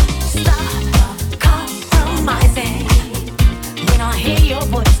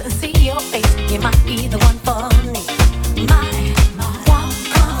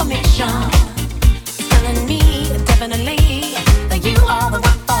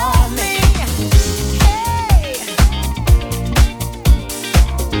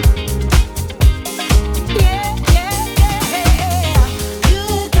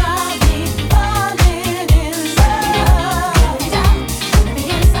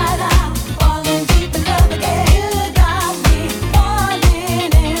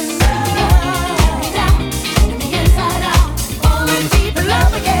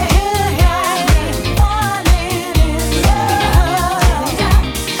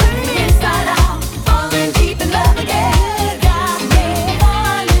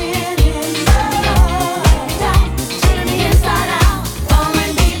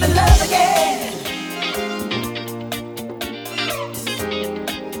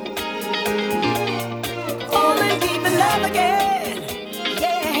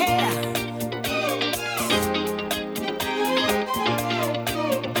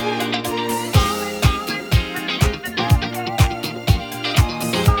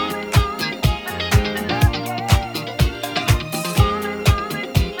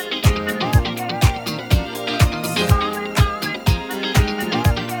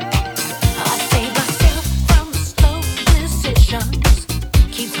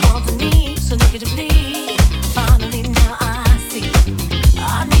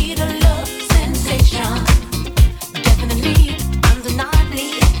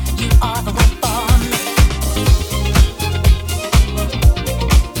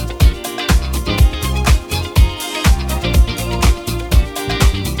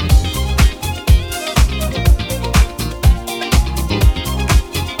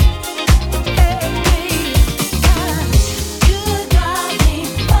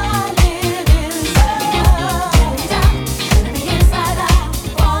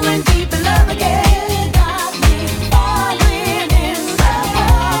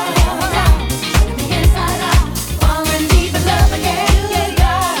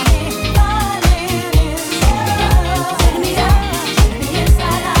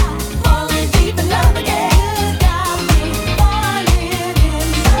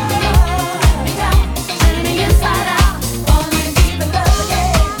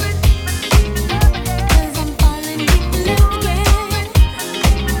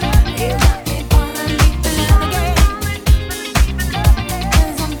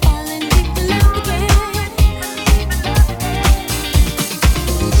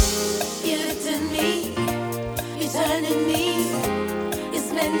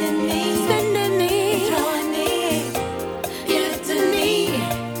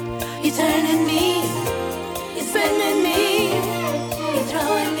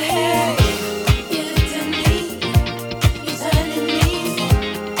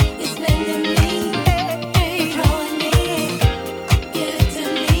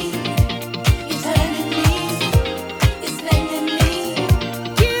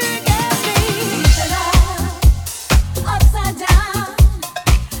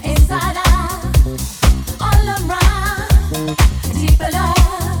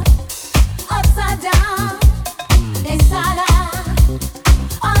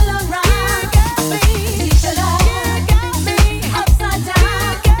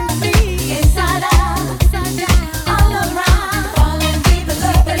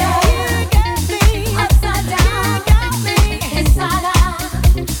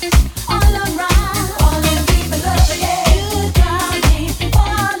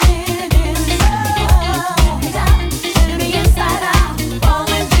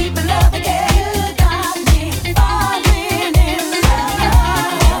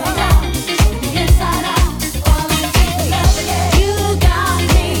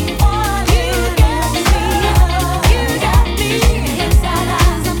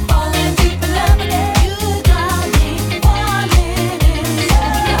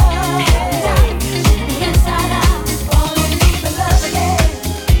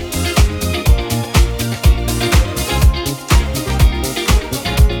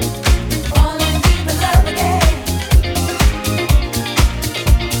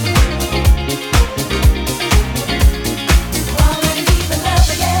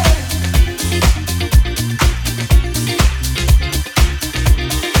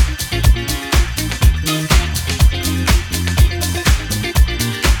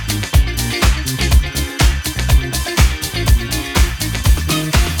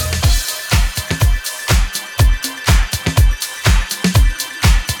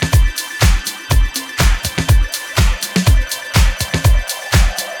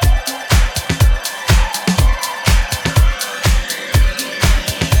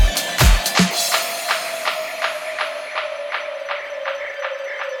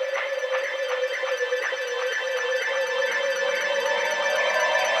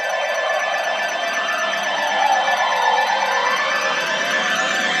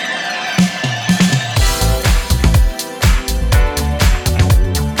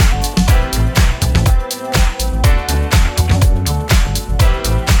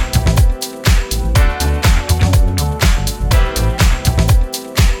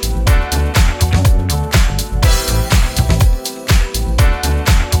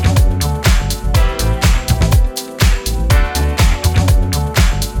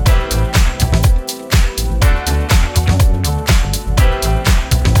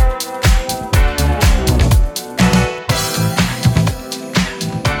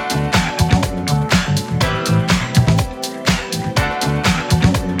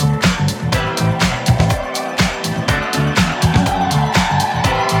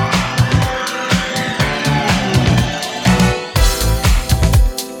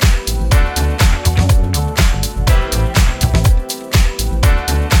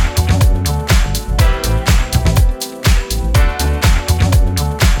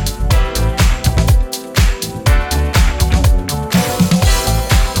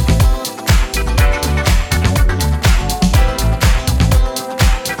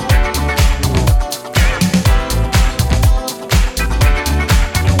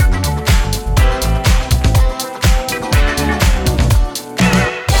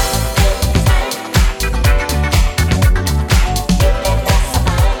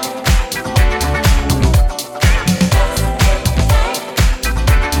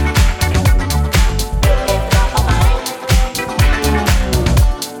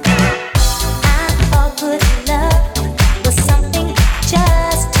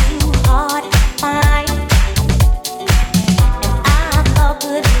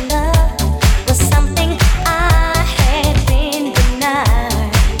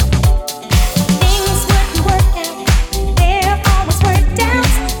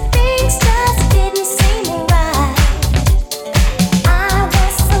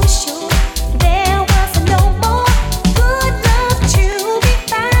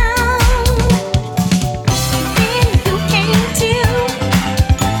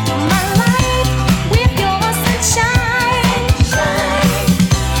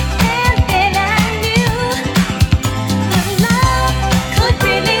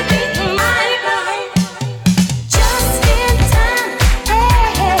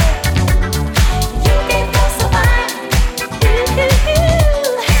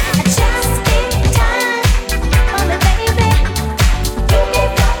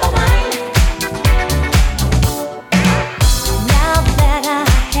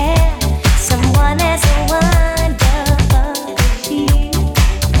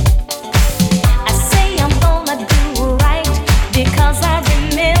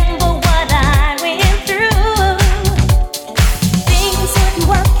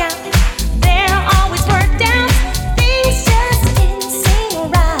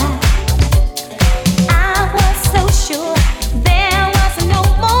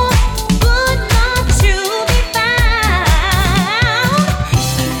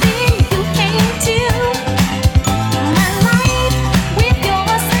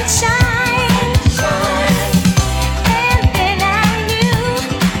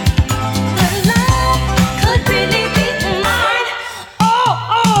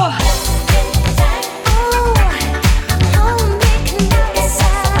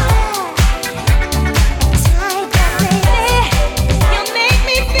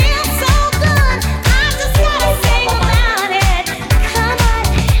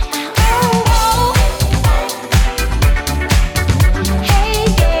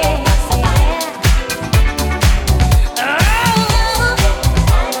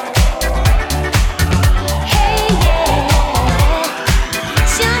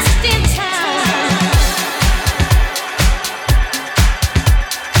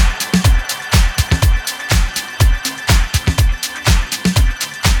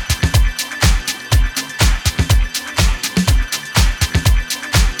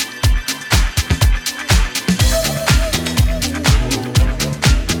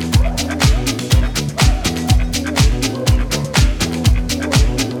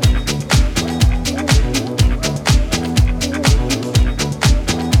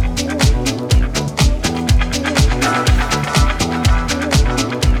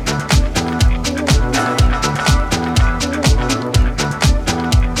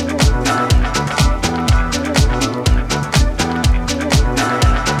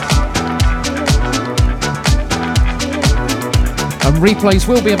Replays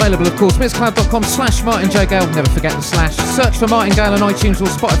will be available, of course, mixcloud.com/Martin J. Gale. Never forget the slash. Search for Martin Gale on iTunes or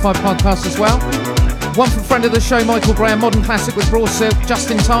Spotify podcast as well. One from friend of the show, Michael Graham, Modern Classic with Raw Silk, Just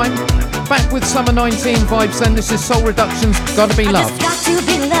in Time. Back with Summer 19 vibes then. This is Soul Reductions, Gotta Be Loved. Got to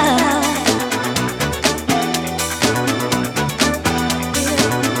be loved.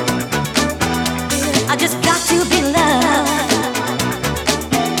 I just got to be loved.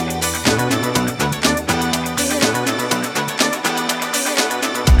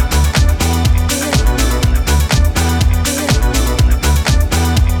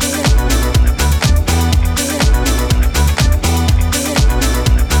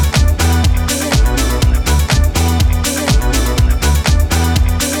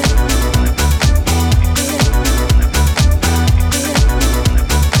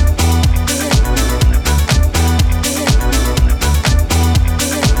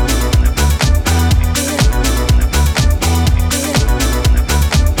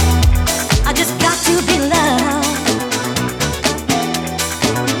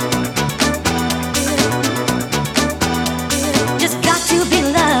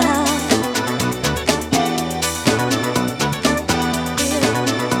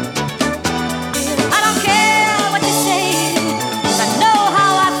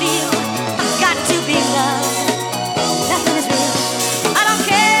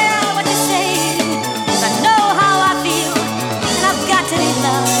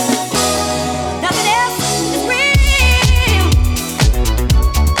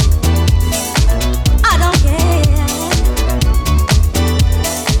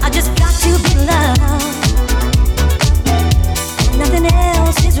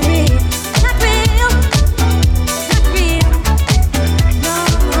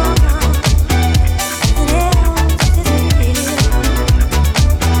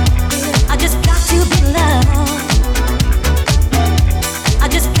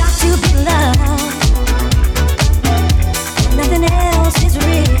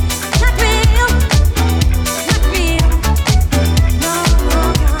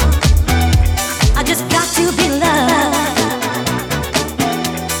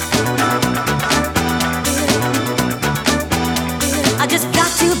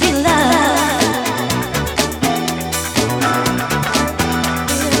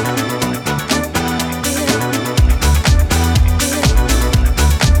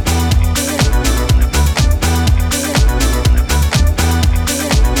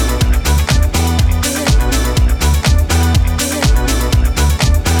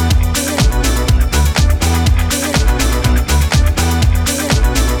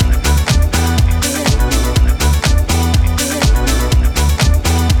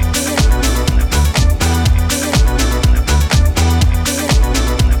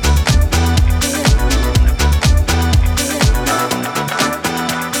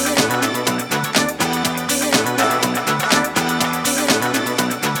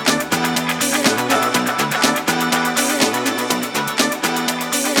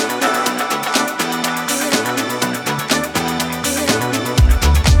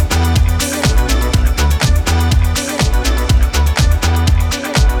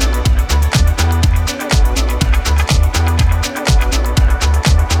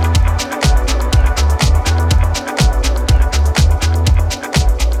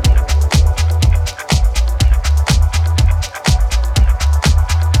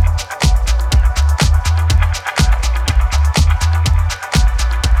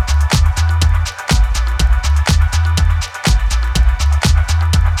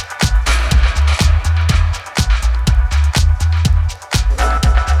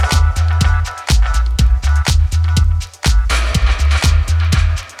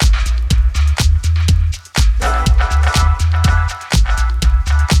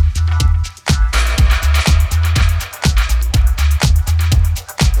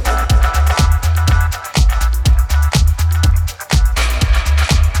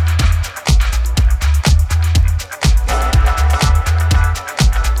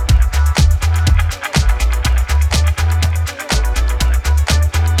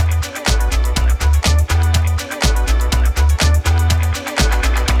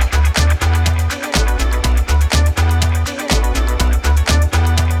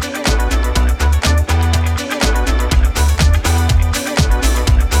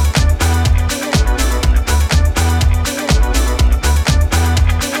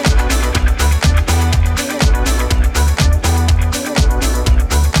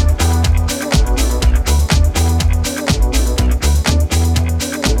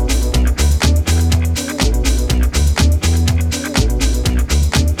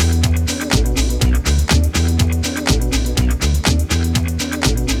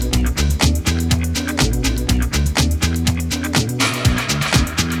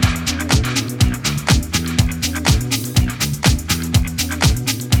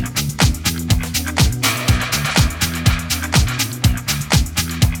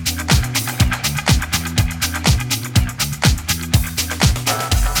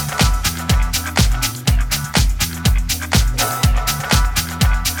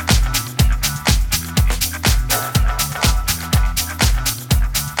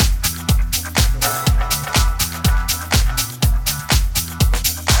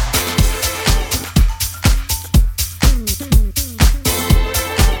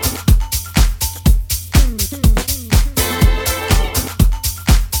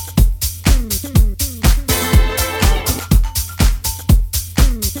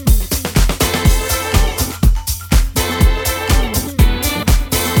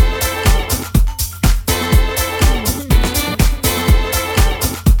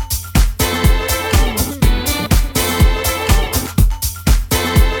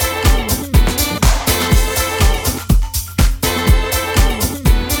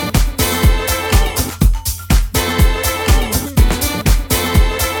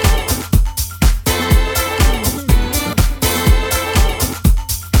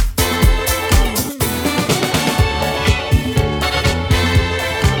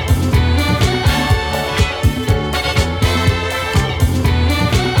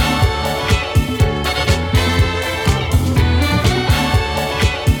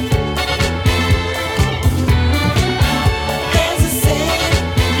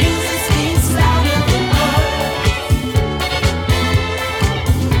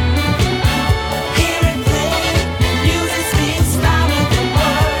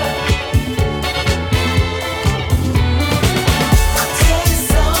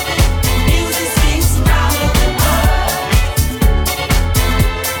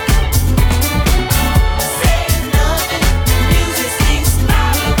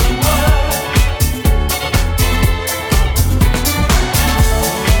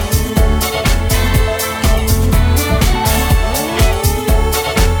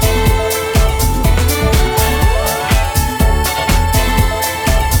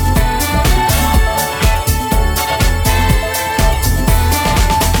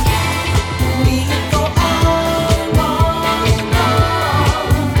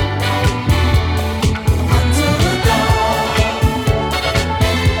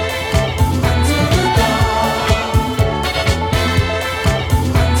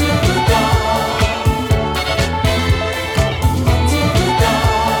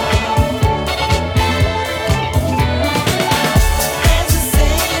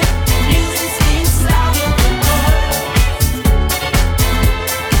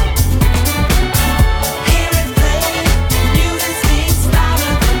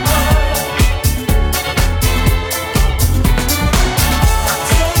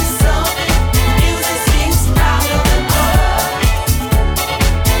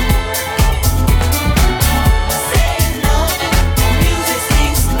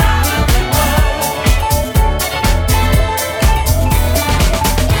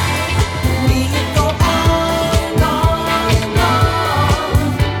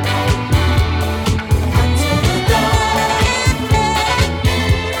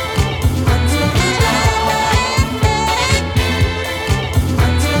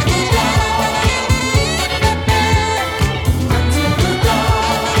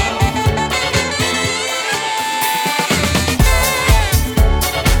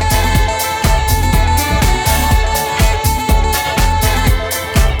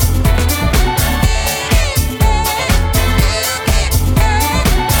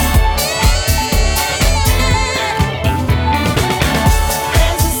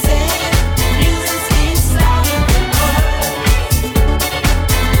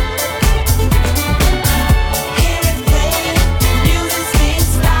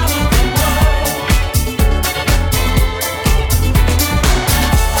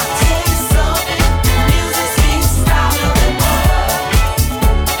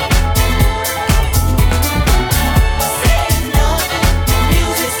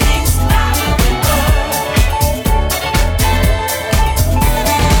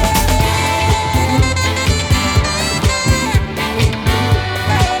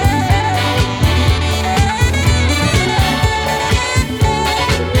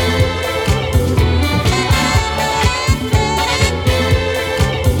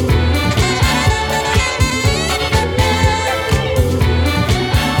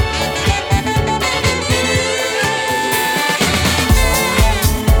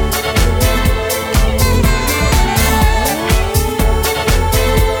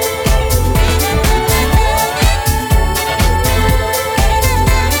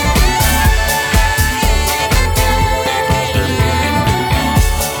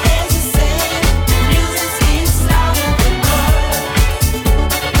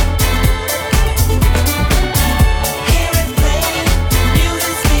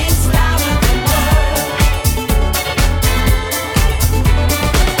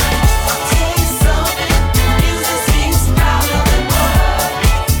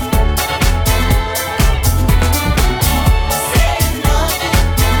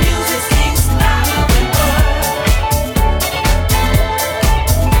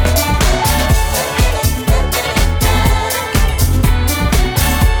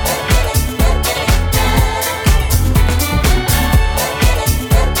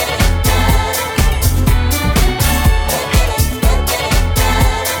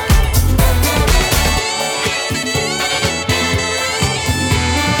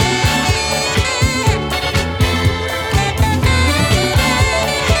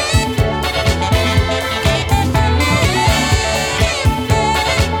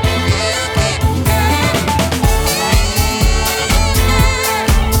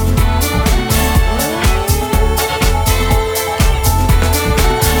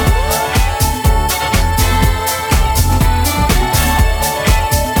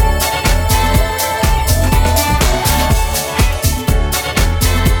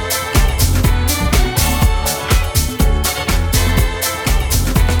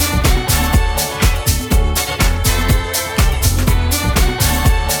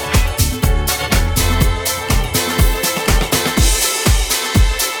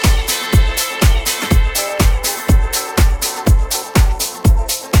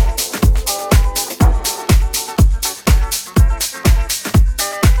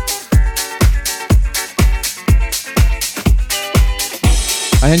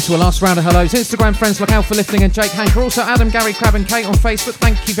 Into a last round of hellos. Instagram friends like Alpha Lifting and Jake Hanker. Also Adam, Gary, Crab and Kate on Facebook.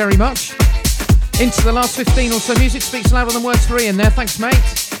 Thank you very much. Into the last 15 or so. Music speaks louder than words for Ian there. Thanks, mate.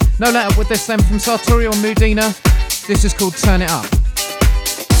 No let up with this then from Sartorial and Mudina. This is called Turn It Up.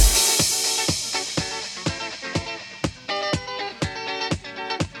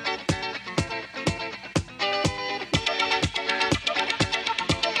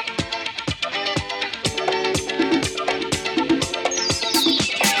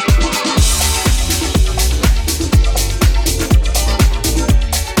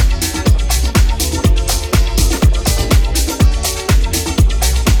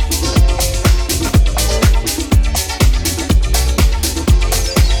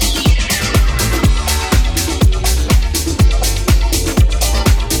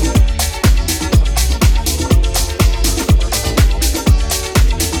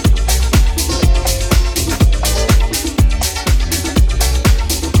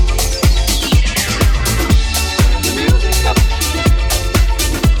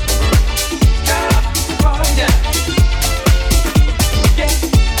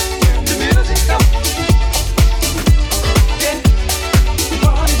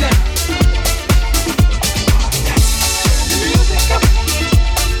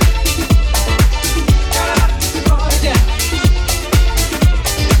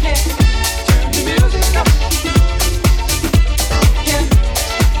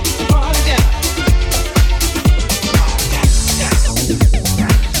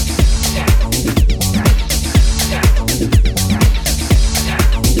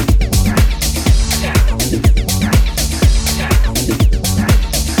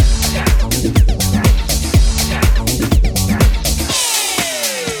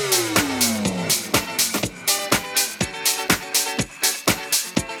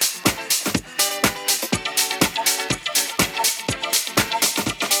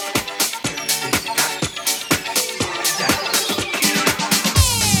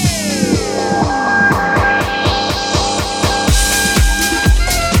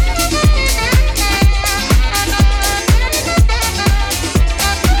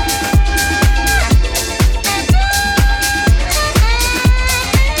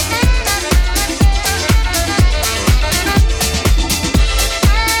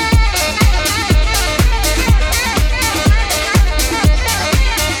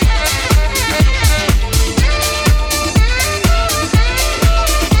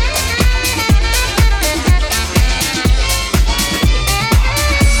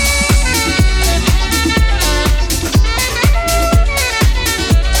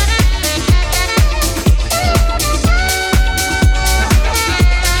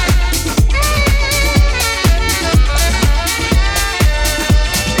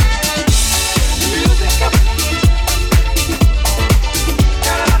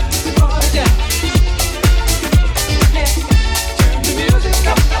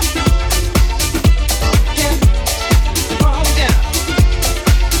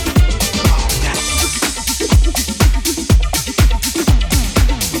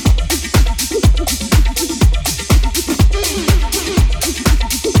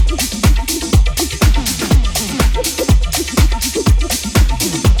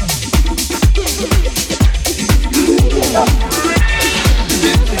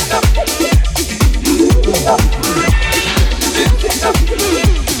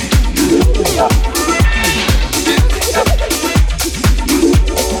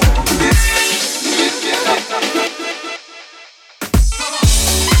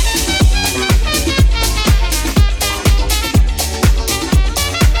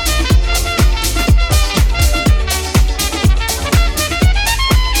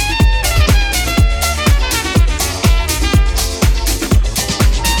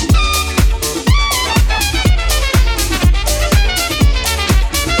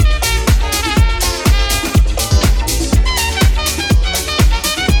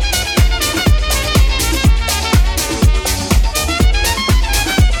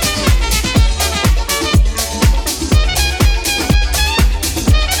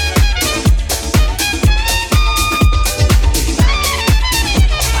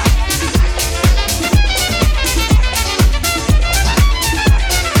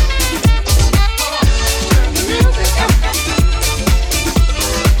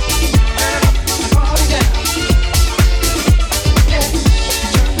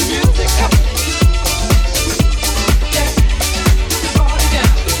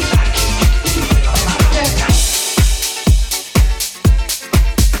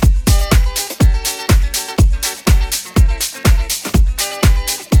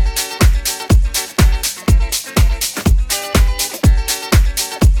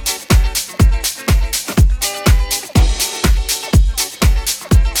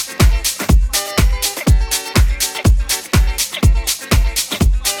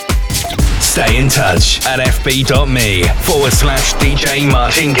 Stay in touch at fb.me/DJ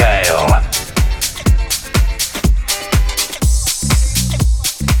Martin Gale.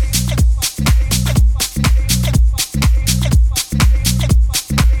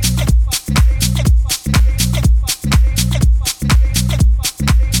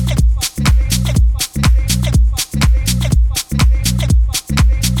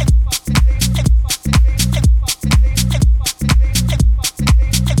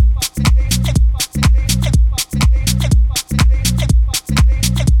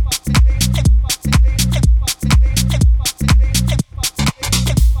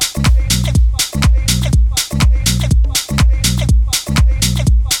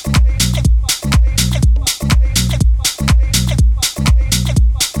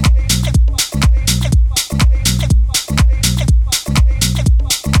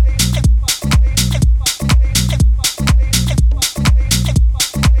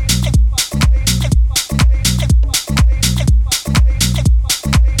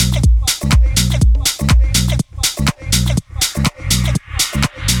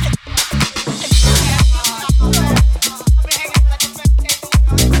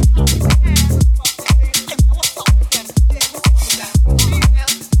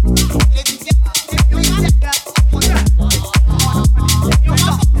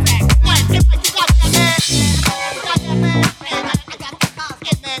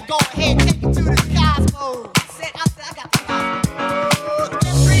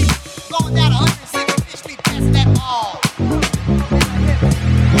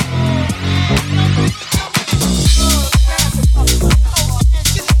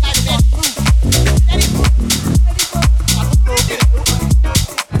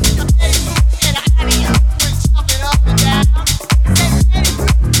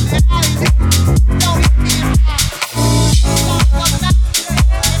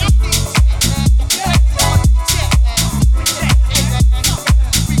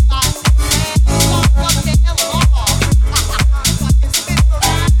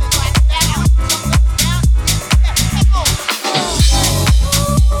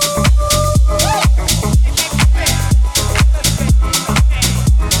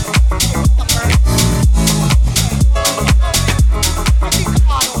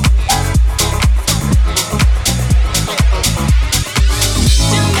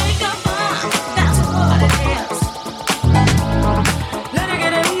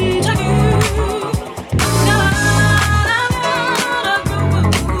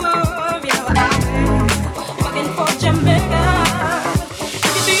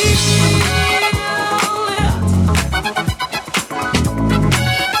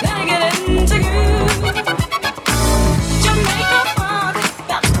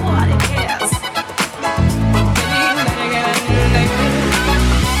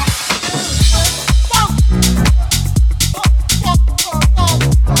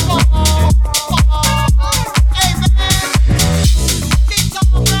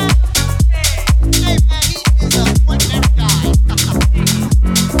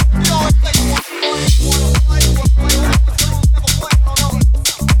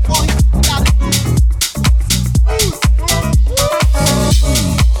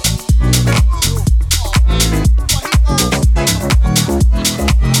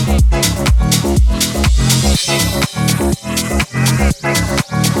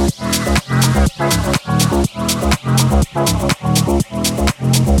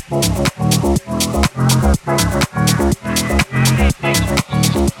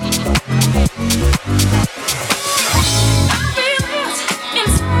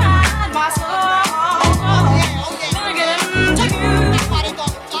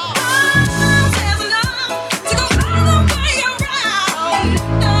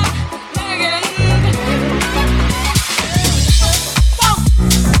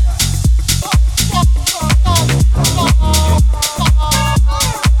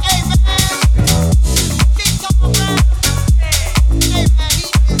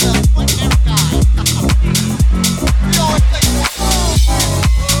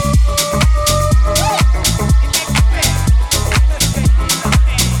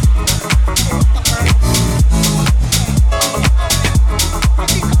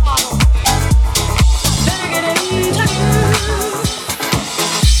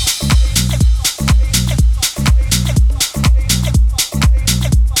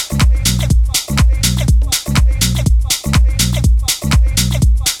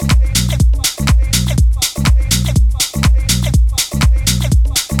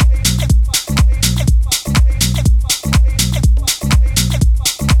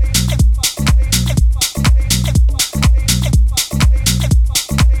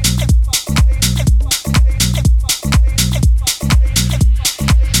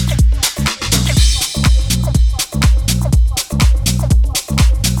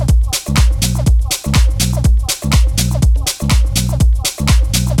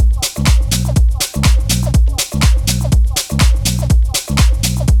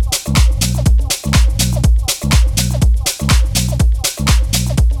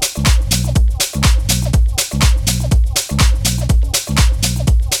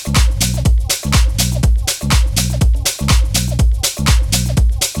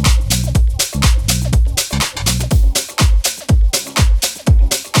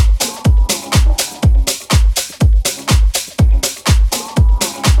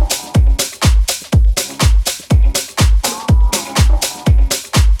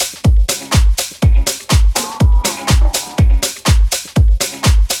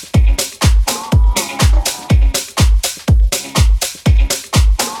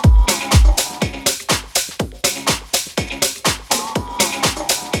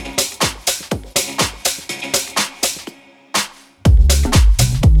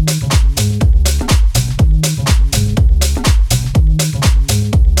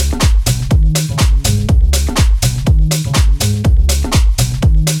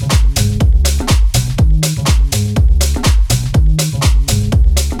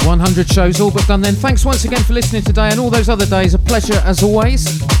 100 shows all but done then. Thanks once again for listening today and all those other days. A pleasure as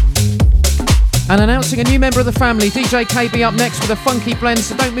always. And announcing a new member of the family, DJ KB up next with a funky blend,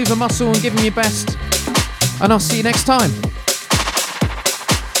 so don't move a muscle and give him your best. And I'll see you next time.